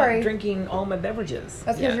you I'm sorry? not drinking all my beverages.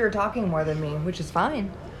 That's because you were talking more than me, which is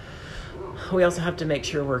fine. We also have to make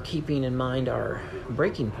sure we're keeping in mind our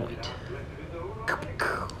breaking point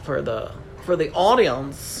for the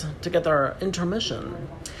audience to get their intermission.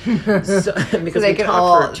 Because they we can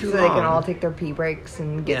talked for too long. they can all take their pee breaks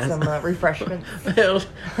and get Yes. some refreshments.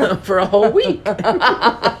 For a whole week.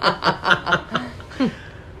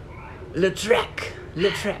 Le Trek.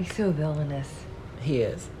 He's so villainous. He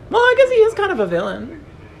is. Well, I guess he is kind of a villain.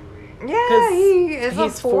 Yeah, he is a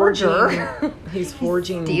forger. He's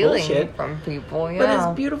forging Stealing bullshit from people, But yeah.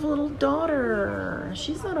 his beautiful little daughter,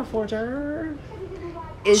 she's not a forger.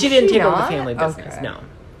 Is She didn't take over the not? family business. Okay. No,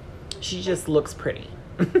 she just looks pretty.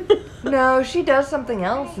 No, she does something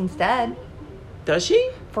else instead. Does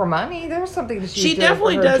she? For money, there's something that She doing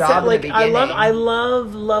definitely for her does job that. in the Like I beginning.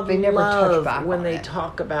 love. They never touch love back when on they it.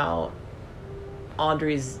 talk about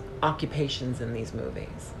Audrey's occupations in these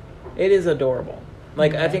movies. It is adorable.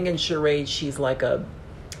 Like I think in Charade, she's like a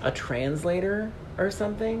translator or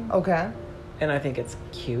something, Okay. and I think it's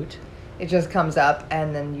cute. It just comes up,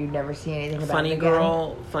 and then you never see anything about Funny it again.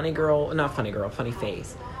 girl, not funny girl, funny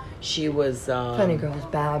face. She was Funny girls,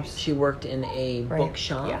 Babs. She worked in a Right.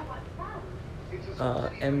 bookshop. Yeah.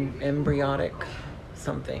 Embryonic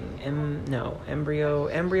something.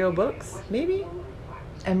 Embryo books, maybe?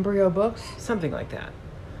 Embryo books. Something like that.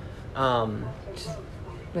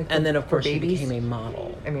 Like And then, of for course, she babies. became a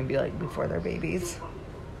model. I mean, be like before they're babies.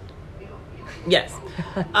 Yes.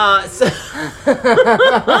 So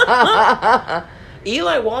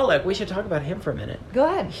Eli Wallach, we should talk about him for a minute. Go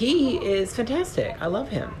ahead. He is fantastic. I love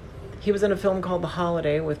him. He was in a film called The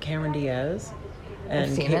Holiday with Cameron Diaz and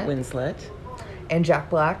I've seen Kate it. Winslet And Jack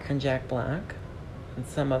Black. and Jack Black and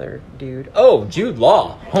some other dude. Oh, Jude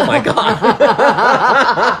Law. Oh my God.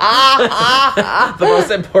 The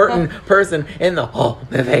most important person in the whole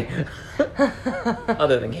movie.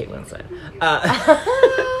 Other than Kate Winslet.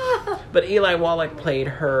 But Eli Wallach played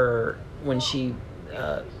her when she,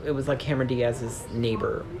 it was like Cameron Diaz's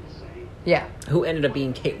neighbor, Yeah. who ended up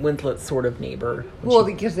being Kate Winslet's sort of neighbor. when Well,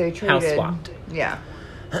 she because they house traded. swapped. Yeah.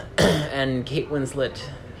 And Kate Winslet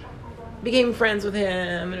became friends with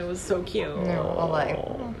him, and it was so cute. all like,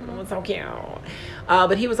 It was so cute.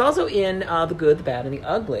 But he was also in The Good, the Bad, and the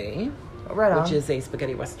Ugly, Right on. which is a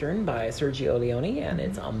spaghetti western by Sergio Leone, and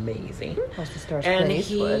it's amazing. Also stars And Clint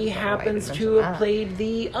Eastwood. he I don't know why I happens didn't to mention have that. played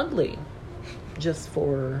the Ugly, just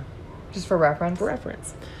for Just for reference.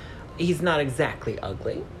 reference. He's not exactly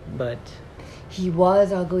ugly, but He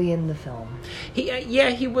was ugly in the film.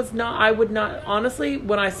 he was not. I would not honestly.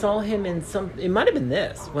 When I saw him in it might have been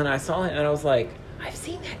this. When I saw him, and I was like, I've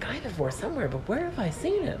seen that guy before somewhere, but where have I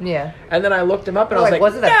seen him? Yeah. And then I looked him up, and I was like,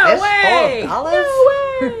 was it a no fistful way, of dollars?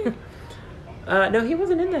 no way. No, he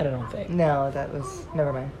wasn't in that. I don't think. No, that was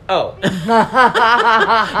never mind. Oh, no.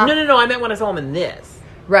 I meant when I saw him in this,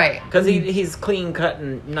 Right. because he's clean cut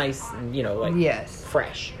and nice, and like Yes.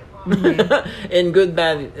 fresh. And good,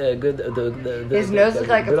 bad, good. The His nose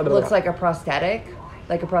looks like a prosthetic.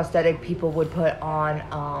 Like a prosthetic people would put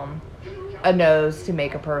on a nose to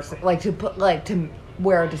make a person to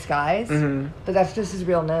wear a disguise. Mhm. But that's just his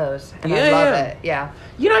real nose, and I Yeah, love yeah. it.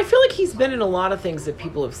 Yeah. I feel like he's been in a lot of things that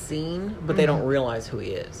people have seen, but they don't realize who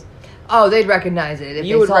he is. Oh, they'd recognize it if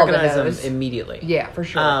You they would saw recognize the him nose. immediately. Yeah, for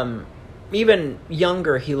sure. Even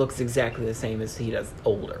younger, he looks exactly the same as he does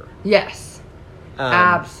older. Yes.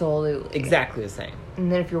 Absolutely. Exactly the same.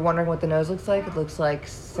 And then if you're wondering what the nose looks like, it looks like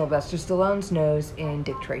Sylvester Stallone's nose in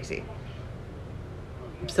Dick Tracy.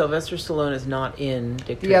 Sylvester Stallone is not in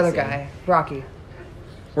Dick Tracy. The other guy, Rocky.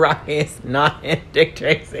 Rocky is not in Dick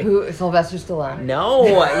Tracy. Who? Sylvester Stallone. No,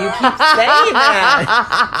 you keep saying that.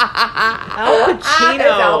 Al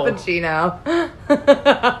Pacino. It's Al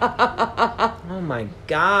Pacino. Oh my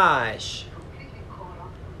gosh.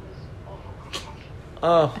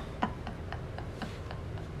 Oh.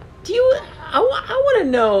 Do you? I want to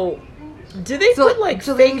know. Do they put like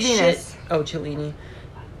Cellini fake Venus. shit? Oh, Cellini.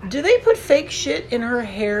 Do they put fake shit in her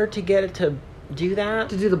hair to get it to do that?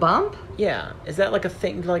 To do the bump? Yeah. Is that like a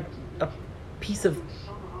thing? Like a piece of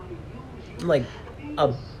like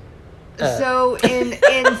a. So in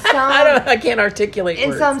some I can't articulate in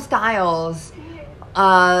words. some styles,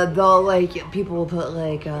 they'll people will put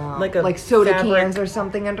like soda fabric. cans or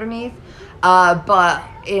something underneath. But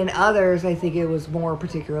in others, I think it was more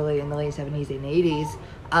particularly in the late 70s and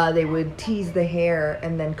 80s, they would tease the hair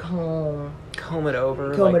and then comb it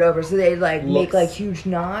over. it over. So they'd make looks- huge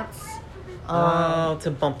knots.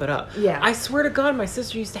 To bump it up. Yeah. I swear to God, my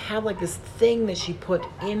sister used to have like this thing that she put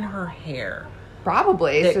in her hair.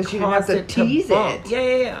 Probably, that so she didn't have caused to it tease bump. it.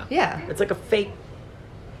 Yeah. Yeah. It's like a fake,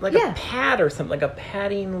 like Yeah. a pad or something, like a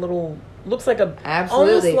padding little. Looks like a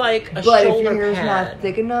Absolutely. almost like a but shoulder if your hair's pad. not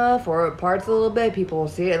thick enough or it parts a little bit, people will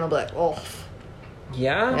see it and they'll be like, oh.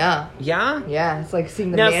 Yeah. Yeah. Yeah, it's like seeing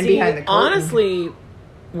the Now, man see, behind the curtain. honestly,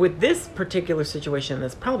 with this particular situation,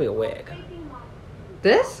 it's probably a wig.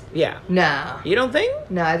 This? Yeah. No. You don't think?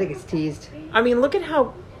 No, I think it's teased. I mean, look at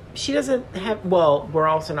how she doesn't have. Well, we're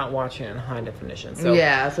also not watching it in high definition, so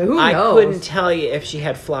Yeah, so who I knows? couldn't tell you if she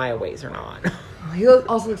had flyaways or not. He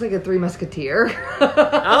also looks like a Three Musketeer.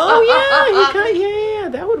 Oh yeah,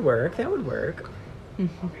 that would work. That would work.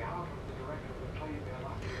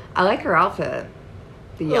 I like her outfit.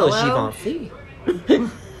 The Well, yellow. Givenchy.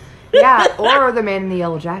 Yeah, or the man in the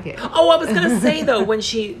yellow jacket. Oh, I was gonna say though, when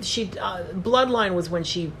she Bloodline was when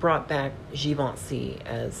she brought back Givenchy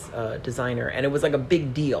as a designer, and it was like a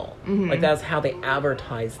big deal. Like that's how they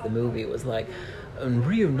advertised the movie. It was like. And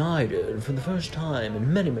reunited for the first time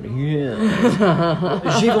in many, many years.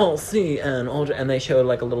 Givenchy and Audrey, and they showed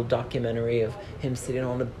like a little documentary of him sitting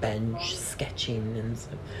on a bench sketching and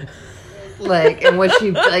stuff. And was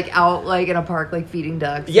she out in a park feeding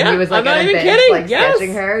ducks? Yeah, and he was I'm not on a even bench, kidding. Yes.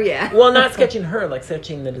 sketching her. Yeah. Well, not sketching her,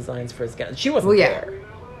 sketching the designs for his guys. She wasn't Well, yeah. there.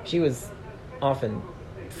 She was off in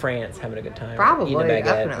France having a good time. Probably, eating a baguette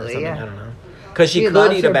definitely, or something. yeah. I don't know. Because she could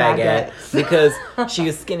loves eat a her baguette baguettes. because she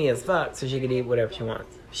was skinny as fuck, so she could eat whatever she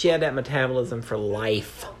wants. She had that metabolism for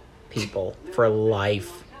life, people. For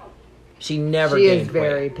life. She never She gained is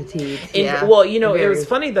very weight. petite. And- Yeah. Well, it Very. was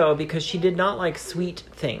funny though because she did not like sweet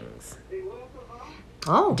things.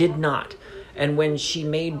 Oh. Did not. And when she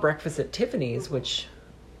made Breakfast at Tiffany's, which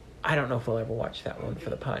I don't know if we'll ever watch that one for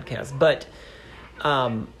the podcast, but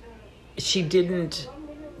she didn't.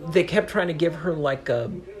 They kept trying to give her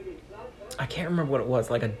I can't remember what it was,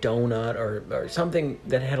 like a donut or something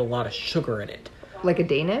that had a lot of sugar in it. Like a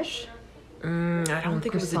Danish? I don't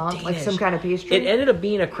think it was a croissant? Danish. Like some kind of pastry? It ended up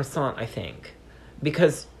being a croissant, I think,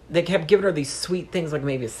 because they kept giving her these sweet things, like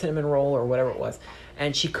maybe a cinnamon roll or whatever it was,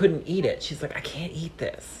 and she couldn't eat it. She's like, I can't eat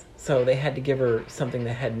this. So they had to give her something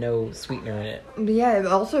that had no sweetener in it. Yeah,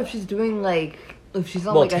 also if she's doing if she's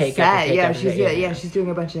on Well, like a take set, after take yeah, after she's take, she's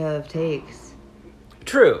doing a bunch of takes.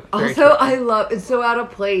 True. Very Also, true. I love it's so out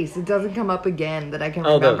of place. It doesn't come up again that I can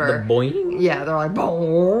the remember. boing? Yeah, they're like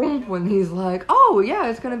boom when he's like, oh yeah,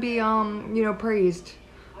 it's gonna be praised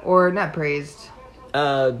or not praised,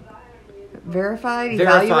 verified,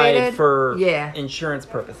 evaluated for yeah insurance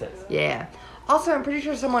purposes. yeah. Also, I'm pretty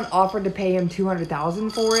sure someone offered to pay him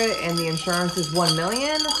 $200,000 for it, and the insurance is $1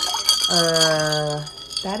 million.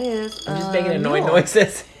 That is. I'm just making annoying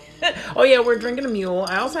noises. Oh yeah, we're drinking a mule.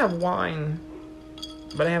 I also have wine,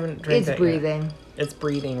 but I haven't drank that It's breathing. yet. It's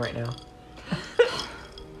breathing right now.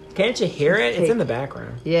 Can't you hear it? It's in the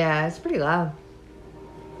background. Yeah, it's pretty loud.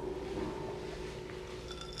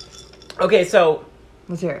 Okay, so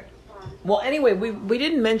Let's hear it. well, anyway, we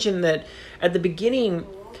didn't mention that at the beginning.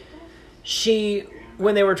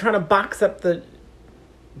 When they were trying to box up the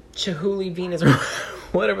Chihuly Venus or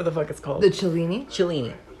whatever the fuck it's called. The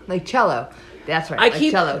Cellini? Like cello. That's right. I like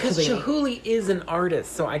keep, cello. because Cellini. Chihuly is an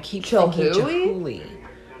artist, so I keep thinking Chihuly? Chihuly,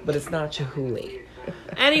 but it's not Chihuly.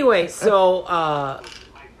 Anyway, so,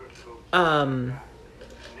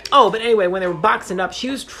 but anyway, when they were boxing up,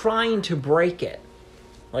 she was trying to break it.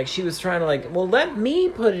 Like, she was trying to well, let me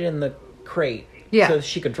put it in the crate. Yeah. So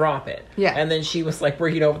she could drop it. Yeah. And then she was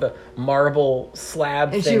bringing over the marble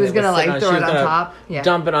slab And thing she was that gonna sitting throw she it was on gonna top. Yeah.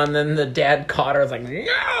 Dump it on. Then the dad caught her. I was like,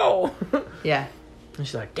 no. Yeah. And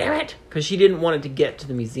she's like, damn it. Because she didn't want it to get to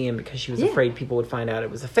the museum because she was afraid people would find out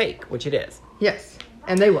it was a fake, which it is. Yes.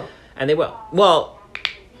 And they will. And they will. Well,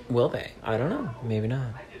 will they? I don't know. Maybe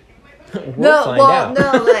not. We'll find out.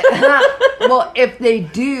 Well, if they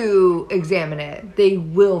do examine it, they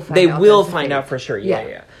will find out. They will that it's find fake. out for sure.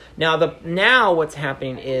 Yeah. Now what's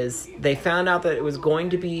happening is they found out that it was going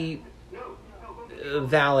to be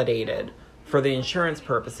validated for the insurance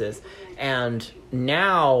purposes, and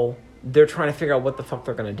now they're trying to figure out what the fuck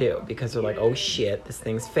they're going to do, because they're like, oh shit, this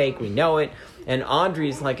thing's fake, we know it. And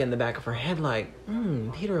Audrey's in the back of her head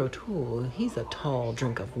Peter O'Toole, he's a tall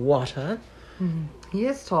drink of water. He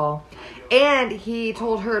is tall. And he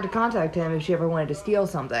told her to contact him if she ever wanted to steal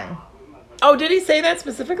something. Oh, did he say that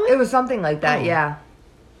specifically? It was something like that, yeah.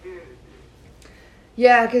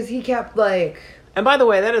 Yeah, because he kept And by the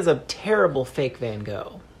way, that is a terrible fake Van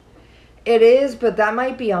Gogh. It is, but that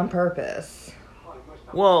might be on purpose.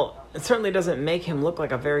 Well, it certainly doesn't make him look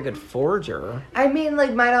like a very good forger. I mean,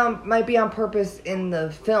 might be on purpose in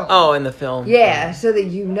the film. Oh, in the film. Yeah, so that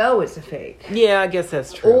you know it's a fake. Yeah, I guess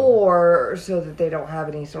that's true. Or so that they don't have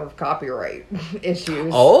any sort of copyright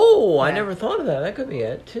issues. Oh, I Yeah. never thought of that. That could be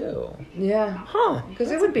it, too. Yeah. Huh. Because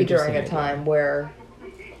it That's would an be during a interesting idea. time where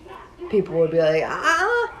people would be like,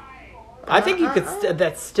 I think you could...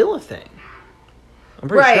 that's still a thing. I'm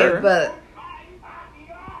pretty right, sure. but...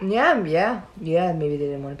 Yeah, maybe they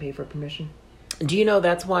didn't want to pay for permission. Do you know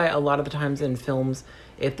that's why a lot of the times in films,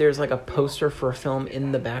 if there's a poster for a film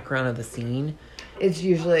in the background of the scene... It's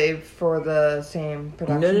usually for the same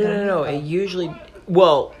production No. company? It usually...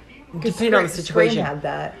 Well, depending on the situation... Scream had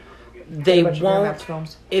that. They A bunch of won't... Miramax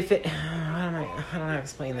films. If it... I don't know how to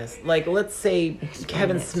explain this. Let's say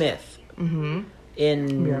Kevin it. Smith Mm-hmm. in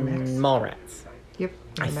Miramax. Mallrats. Yep.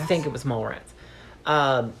 I Miramax. think it was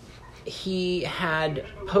Mallrats. He had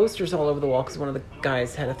posters all over the wall because one of the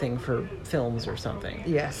guys had a thing for films or something.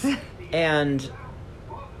 Yes. And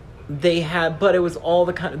they had... But it was all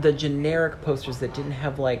the generic posters that didn't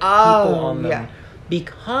have, people on them. Yeah.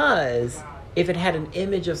 Because if it had an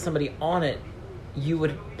image of somebody on it, you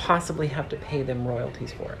would possibly have to pay them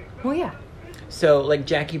royalties for it. Well, yeah. So,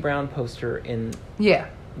 Jackie Brown poster Yeah.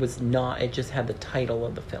 was not... It just had the title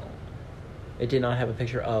of the film. It did not have a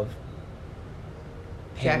picture of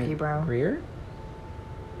Pam Jackie Brown. Grier?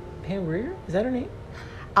 Pam Grier? Is that her name?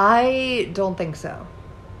 I don't think so.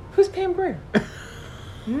 Who's Pam Grier?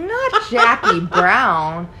 Not Jackie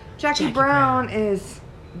Brown. Jackie Brown. Brown is...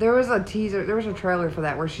 There was a trailer for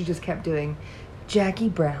that where she just kept doing Jackie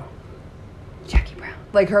Brown. Jackie Brown.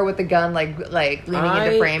 Like her with the gun, leaning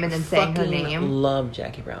into frame and then saying her fucking name. love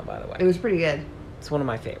Jackie Brown, by the way. It was pretty good. It's one of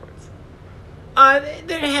my favorites.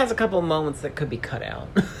 There has a couple of moments that could be cut out.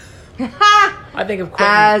 I think if Quentin...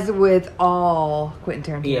 As with all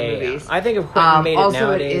Quentin Tarantino movies. I think if Quentin made it also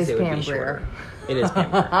nowadays, it is would Pam be shorter. Grier. It is Pam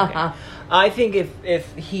Grier. Okay. I think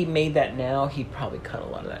if he made that now, he'd probably cut a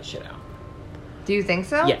lot of that shit out. Do you think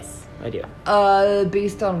so? Yes, I do.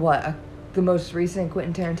 Based on what? The most recent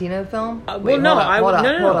Quentin Tarantino film? Well, Wait, no, hold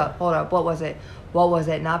no. up. What was it? What was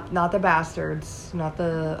it? Not the Bastards. Not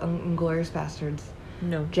the Inglourious Bastards.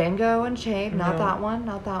 No. Django Unchained. Not No. that one.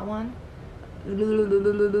 Not that one.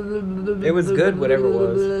 It was good, whatever it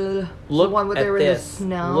was. Look the one where at they were in the this.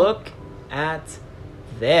 snow. Look at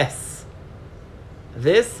this.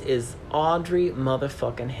 This is Audrey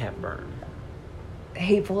motherfucking Hepburn.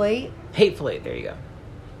 Hateful Eight. Hateful Eight, there you go.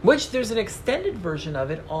 Which there's an extended version of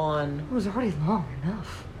it on... It was already long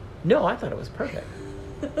enough. No, I thought it was perfect.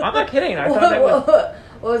 I'm not kidding. I thought that was...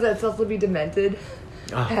 What was that? Cecily Demented?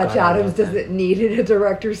 Oh, Patch God, I Adams love that. doesn't need it a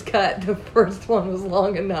director's cut. The first one was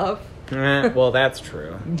long enough. Well, that's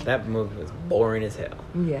true. That movie was boring as hell.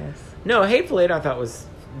 Yes. No, Hateful Eight I thought was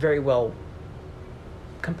very well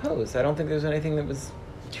composed. I don't think there's anything that was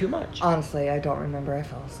too much. Honestly, I don't remember. I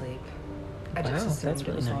fell asleep. I just assumed that's it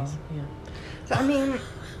really was nice. long. Yeah. So, I mean...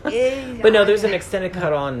 But no, there's an extended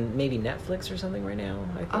cut on maybe Netflix or something right now,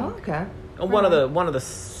 I think. Oh, okay. One of the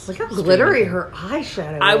Look how glittery her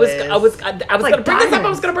eyeshadow I was is. gonna bring this up. I diamonds.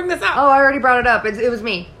 was gonna bring this up. Oh, I already brought it up. It was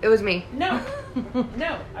me. It was me. No.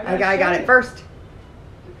 No. I got it first.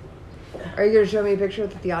 Are you going to show me a picture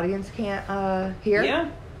that the audience can't hear? Yeah.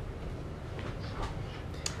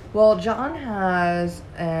 Well, John has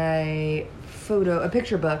a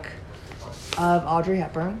picture book of Audrey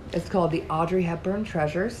Hepburn. It's called the Audrey Hepburn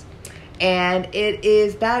Treasures. And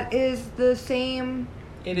that is the same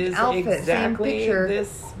It is outfit, same exactly picture.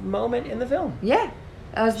 this moment in the film. Yeah.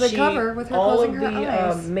 As the cover with her closing her eyes.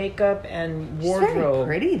 All of the makeup and She's wardrobe.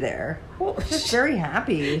 very pretty there. Well, She's very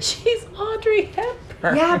happy. She's Audrey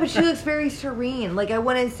Hepburn. Yeah, but she looks very serene. Like, I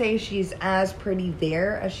wouldn't say she's as pretty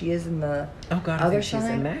there as she is in the Oh God, I other think she's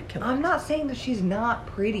side. immaculate. I'm not saying that she's not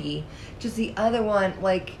pretty. Just the other one,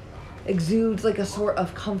 like, exudes like a sort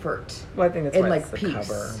of comfort. Well, I think that's and, why like, it's the peace.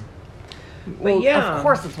 cover. Well, yeah. of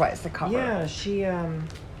course that's why it's the cover. Yeah,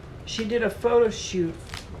 she did a photo shoot.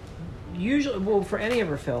 Usually, well, for any of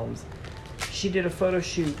her films, she did a photo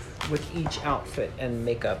shoot with each outfit and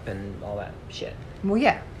makeup and all that shit. Well,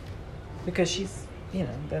 yeah. Because she's,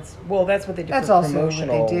 that's what they do. That's for also what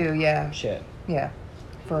promotional they do, yeah. shit. Yeah.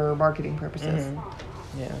 For marketing purposes.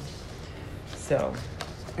 Mm-hmm. Yeah. So.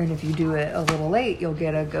 And if you do it a little late, you'll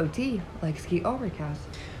get a goatee, like Skeet Ulrich has.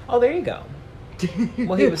 Oh, there you go.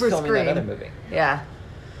 Well, he was For filming Scream. that other movie. Yeah.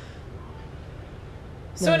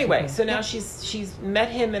 So No, anyway, okay. so now she's met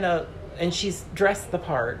him and she's dressed the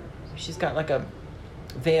part. She's got like a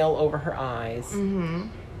veil over her eyes Mm-hmm.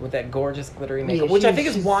 with that gorgeous glittery makeup, Yeah, which I think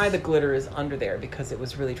is she's- why the glitter is under there, because it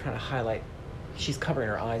was really trying to highlight. She's covering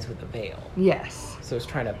her eyes with the veil, Yes. so it's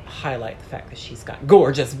trying to highlight the fact that she's got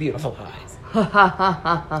gorgeous, beautiful eyes.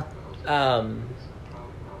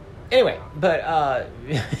 Anyway, but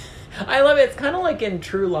I love it. It's kind of like in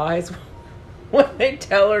True Lies when they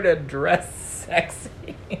tell her to dress sexy.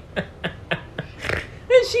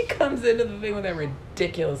 And she comes into the thing with that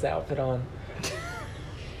ridiculous outfit on.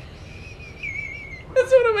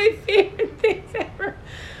 That's one of my favorite things ever.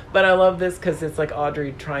 But I love this because it's like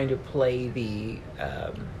Audrey trying to play the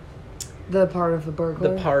part of the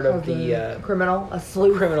burglar. The part of the, criminal, a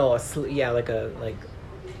sleuth. criminal, like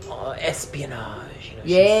espionage.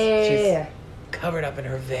 Yeah. She's covered up in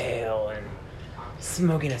her veil and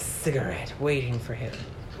smoking a cigarette, waiting for him.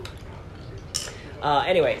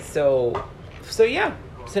 Anyway, so yeah.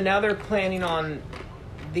 So now they're planning on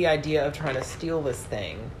the idea of trying to steal this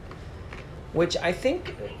thing, which I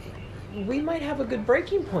think we might have a good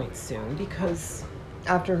breaking point soon, because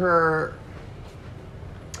After her...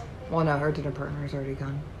 Well, no, her dinner partner's already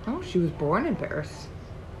gone. Oh, she was born in Paris.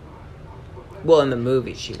 well, in the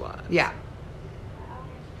movie she was. Yeah.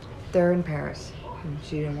 They're in Paris. And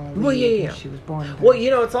she didn't want to leave Well, yeah. because she was born in Paris.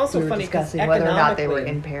 Well, it's also we were funny because discussing whether or not they were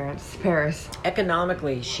in Paris.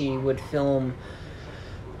 Economically, she would film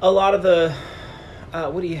a lot of the how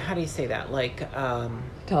do you say that? Like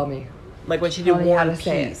Tell me. when she did Tell me War how and to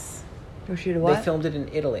say it. Peace. Was she to what? They filmed it in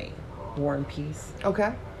Italy, War and Peace.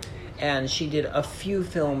 Okay. And she did a few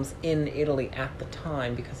films in Italy at the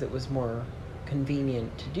time because it was more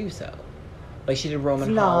convenient to do so. Like she did Roman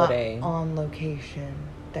It's not Holiday. on location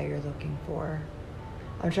that you're looking for.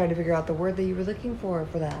 I'm trying to figure out the word that you were looking for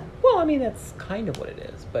that. Well, I mean, that's kind of what it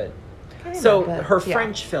is. But Kinda, so but, her yeah.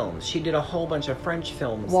 French films, she did a whole bunch of French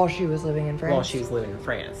films While she was living in France. while she was living in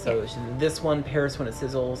France. So this one, Paris When It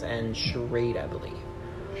Sizzles, and Charade, I believe.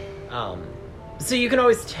 So you can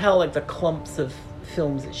always tell like the clumps of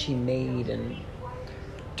films that she made and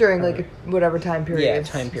During like whatever time period. Yeah,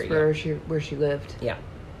 time period, Where she lived. yeah.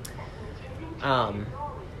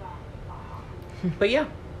 But yeah,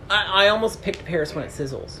 I almost picked Paris When It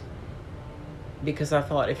Sizzles because I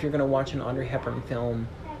thought if you're going to watch an Audrey Hepburn film,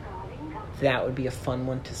 that would be a fun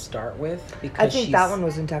one to start with. Because I think that one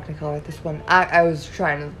was in Technicolor. This one, I was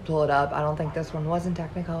trying to pull it up. I don't think this one was in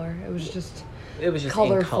Technicolor. It was just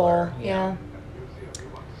colorful. in color. Yeah.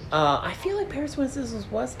 I feel like Paris Winston's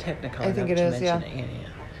was Technicolor. I think it is. Yeah.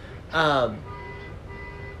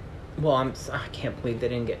 Well, I can't believe they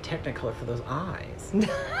didn't get Technicolor for those eyes.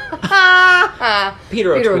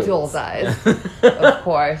 Peter O'Toole's eyes, of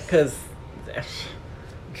course. Because,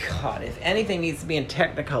 God, if anything needs to be in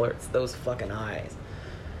Technicolor, it's those fucking eyes.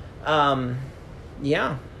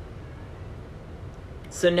 Yeah.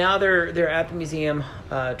 So now they're at the museum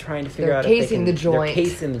trying to figure out if they can... They're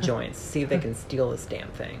casing the joints. See if they can steal this damn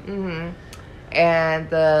thing. Mm-hmm. And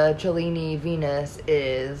the Cellini Venus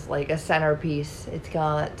is like a centerpiece. It's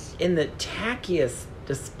got... In the tackiest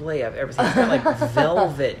display I've ever seen. It's got like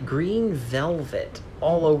velvet, green velvet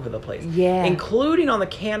all over the place. Yeah. Including on the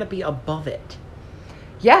canopy above it.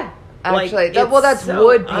 Yeah, actually. Like, that's so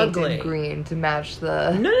wood painted ugly. Green to match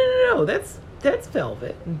the... No. That's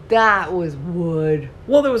velvet. That was wood.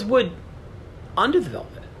 Well, there was wood under the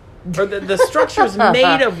velvet. Or the structure's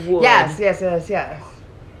made of wood. Yes.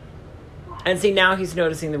 And see, now he's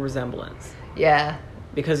noticing the resemblance. Yeah.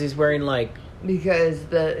 Because he's wearing, like... Because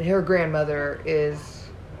her grandmother is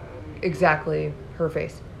exactly her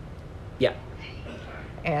face. Yeah.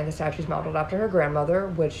 And the statue's modeled after her grandmother,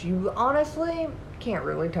 which you honestly can't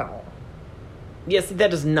really tell. Yes, that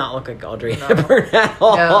does not look like Audrey Hepburn at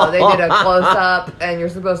all. No, they did a close-up, and you're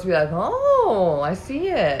supposed to be like, oh, I see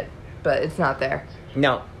it. But it's not there.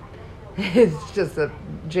 No. It's just a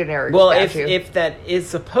generic Well, statue. if that is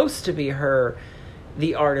supposed to be her,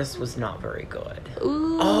 the artist was not very good.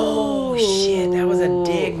 Ooh. Oh, shit. That was a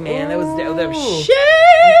dig, man. That was shit.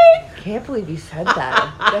 I can't believe you said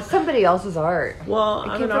that. That's somebody else's art. Well,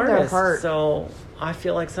 I'm an artist, so I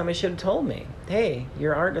feel like somebody should have told me, hey,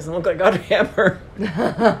 your art doesn't look like Audrey Hepburn.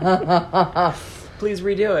 Please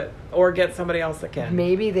redo it. Or get somebody else that can.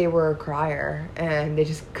 Maybe they were a crier, and they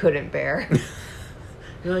just couldn't bear.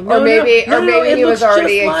 Like, or maybe he was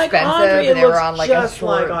already like expensive Audrey. and they were on like a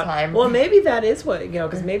short time. Well, maybe that is what,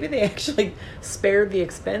 because maybe they actually spared the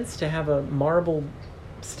expense to have a marble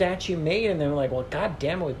statue made, and they were like, well, god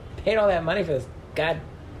damn it, we paid all that money for this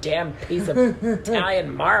goddamn piece of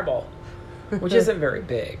Italian marble, which isn't very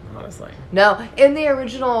big, honestly. No, in the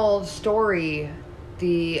original story,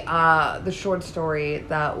 the short story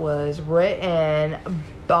that was written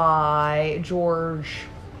by George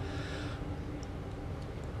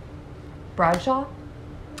Bradshaw.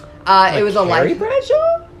 It was a Carrie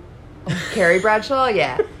Bradshaw? Carrie Bradshaw,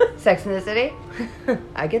 yeah. Sex in the City.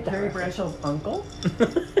 I get that. Carrie Bradshaw's uncle?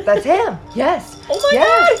 That's him. Yes. Oh my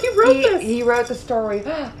god, he wrote this. He wrote the story.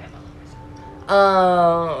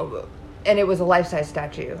 And it was a life-size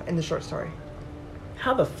statue in the short story.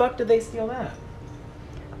 How the fuck did they steal that?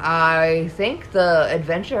 I think the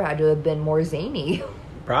adventure had to have been more zany.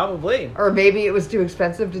 Probably. Or maybe it was too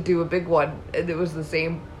expensive to do a big one, and it was the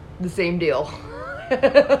same deal.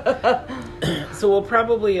 So we'll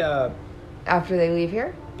probably after they leave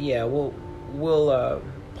here? Yeah, we'll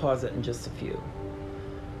pause it in just a few.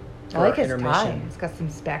 I like his tie. It's got some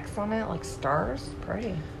specks on it, like stars.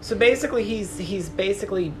 Pretty. So basically he's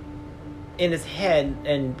basically in his head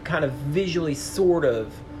and kind of visually sort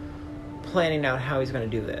of planning out how he's going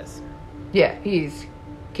to do this. Yeah, he's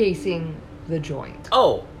casing the joint.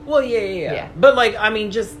 Oh, well, yeah. But, like, I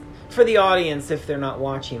mean, just for the audience, if they're not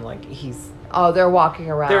watching, like, Oh, they're walking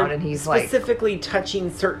around and he's specifically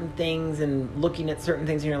touching certain things and looking at certain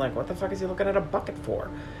things, and you're like, what the fuck is he looking at a bucket for?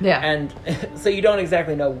 Yeah. And so you don't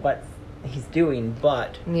exactly know what he's doing,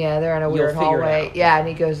 but... Yeah, they're in a weird hallway. Yeah, and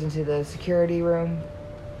he goes into the security room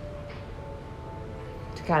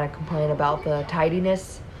to kind of complain about the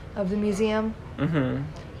tidiness of the museum. Mm-hmm.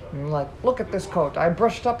 And like, look at this coat. I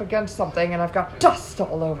brushed up against something and I've got dust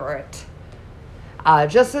all over it.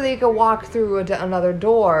 Just so they could walk through another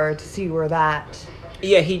door to see where that...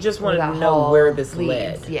 Yeah, he just wanted to know where this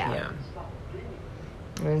leads. led. Yeah.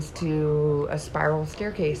 It's to a spiral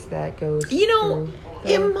staircase that goes through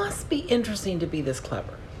it must be interesting to be this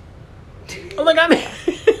clever. Like, I mean...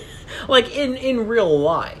 like, in real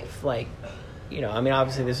life. Like, I mean,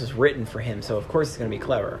 obviously this was written for him, so of course he's going to be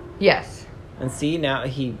clever. Yes. And see, now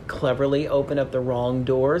he cleverly opened up the wrong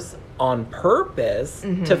doors on purpose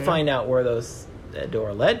to find out where that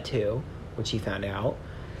door led to, which he found out.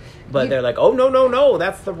 But they're like, oh, no,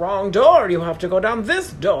 that's the wrong door. You have to go down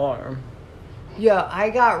this door. Yeah,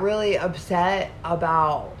 I got really upset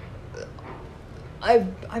about... I've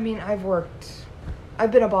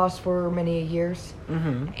been a boss for many years.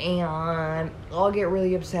 Mm-hmm. And I'll get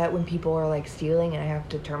really upset when people are, like, stealing and I have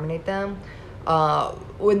to terminate them.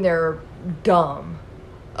 When they're dumb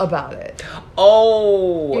about it.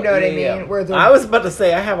 Oh, You know what I mean? Where I was about to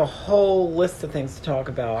say I have a whole list of things to talk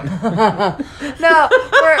about. No,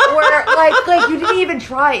 where like you didn't even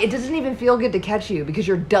try. It doesn't even feel good to catch you because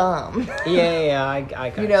you're dumb. Yeah, I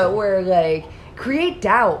got You know, where like create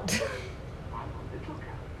doubt.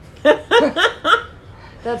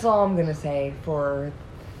 That's all I'm gonna say for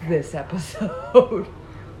this episode.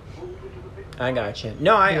 I got you.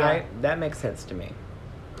 No, I Yeah. that makes sense to me.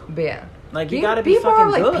 But yeah, Like, you gotta be more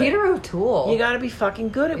fucking like good. Peter O'Toole. You gotta be fucking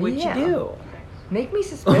good at what Yeah. you do. Make me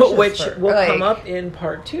suspicious. Which for, will like, come up in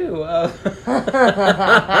part 2 of...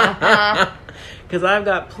 Because I've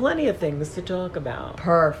got plenty of things to talk about.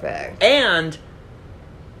 Perfect. And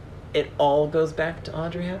it all goes back to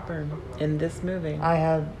Audrey Hepburn in this movie. I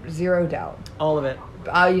have zero doubt. All of it.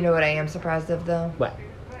 You know what I am surprised of though? What?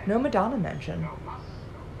 No Madonna mention.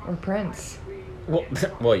 Or Prince.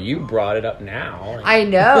 Well, you brought it up now. I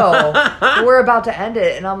know. We're about to end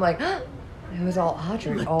it, and I'm like, it was all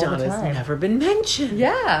Audrey all the Madonna's time. never been mentioned.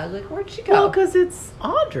 Yeah, like where'd she go? Well, because it's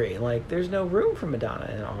Audrey. Like, there's no room for Madonna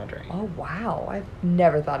in Audrey. Oh wow, I've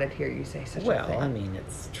never thought I'd hear you say such a Well, thing. I mean,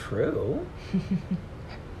 it's true.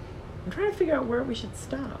 I'm trying to figure out where we should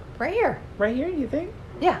stop. Right here. Right here, you think?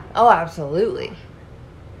 Yeah. Oh, absolutely.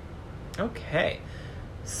 Okay.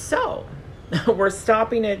 So, we're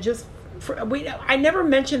stopping it just for... I never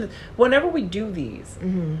mention... Whenever we do these,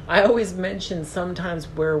 I always mention sometimes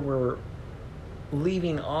where we're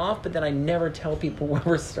leaving off, but then I never tell people where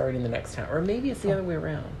we're starting the next time. Or maybe it's the other way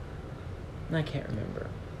around. I can't remember.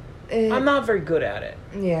 I'm not very good at it.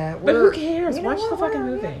 Yeah. But who cares? You know Watch the what? fucking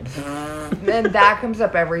We're- movie. And that comes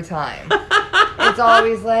up every time. It's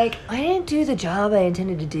always like, I didn't do the job I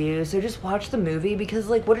intended to do, so just watch the movie because,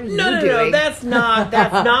 like, what are you No, doing? that's not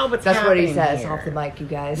what's That's what he happening says here. off the mic, you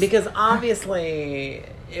guys. Because obviously,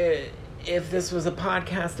 if this was a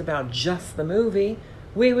podcast about just the movie,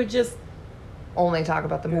 we would just only talk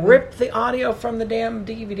about the movie. rip the audio from the damn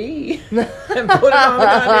DVD and put it on the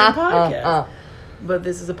goddamn podcast. But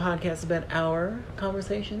this is a podcast about our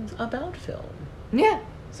conversations about film. Yeah.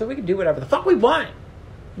 So we can do whatever the fuck we want.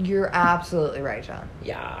 You're absolutely right, John.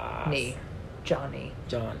 Yeah. Me. Johnny.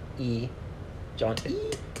 John E. John.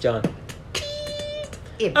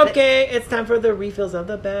 If Okay, it's time for the refills of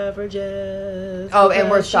the beverages. Oh, and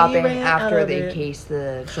we're because she stopping ran out after of they it. case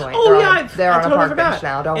the joint. Oh, They're I on totally a park forgot. bench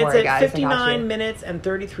now. Don't it's worry, at guys. 59 minutes and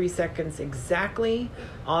 33 seconds exactly.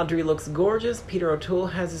 Audrey looks gorgeous. Peter O'Toole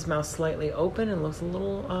has his mouth slightly open and looks a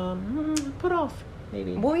little put off,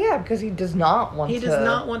 maybe. Well, yeah, because he does not want to. He does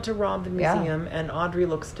not want to rob the Yeah. museum, and Audrey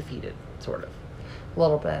looks defeated, sort of. A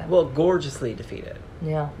little bit. Well, gorgeously defeated.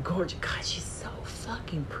 Yeah. Gorgeous. God, she's so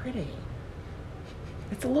fucking pretty.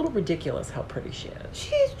 It's a little ridiculous how pretty she is.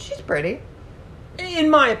 She's pretty. In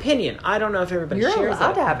my opinion. I don't know if everybody You're shares allowed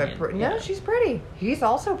that to have opinion. it pretty. Yeah. No, she's pretty. He's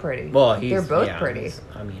also pretty. Well, they're both pretty.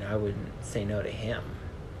 I mean, I wouldn't say no to him.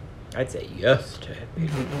 I'd say yes to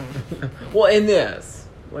him. Well, in this.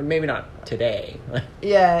 Well, maybe not today.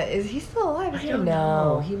 Yeah, is he still alive? I don't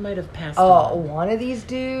know. He might have passed Oh, on. one of these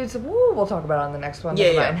dudes. Woo, we'll talk about it on the next one. Yeah,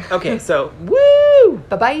 Never yeah. mind. Okay, so, woo!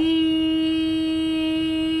 Bye-bye.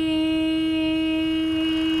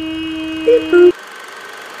 Beep boop.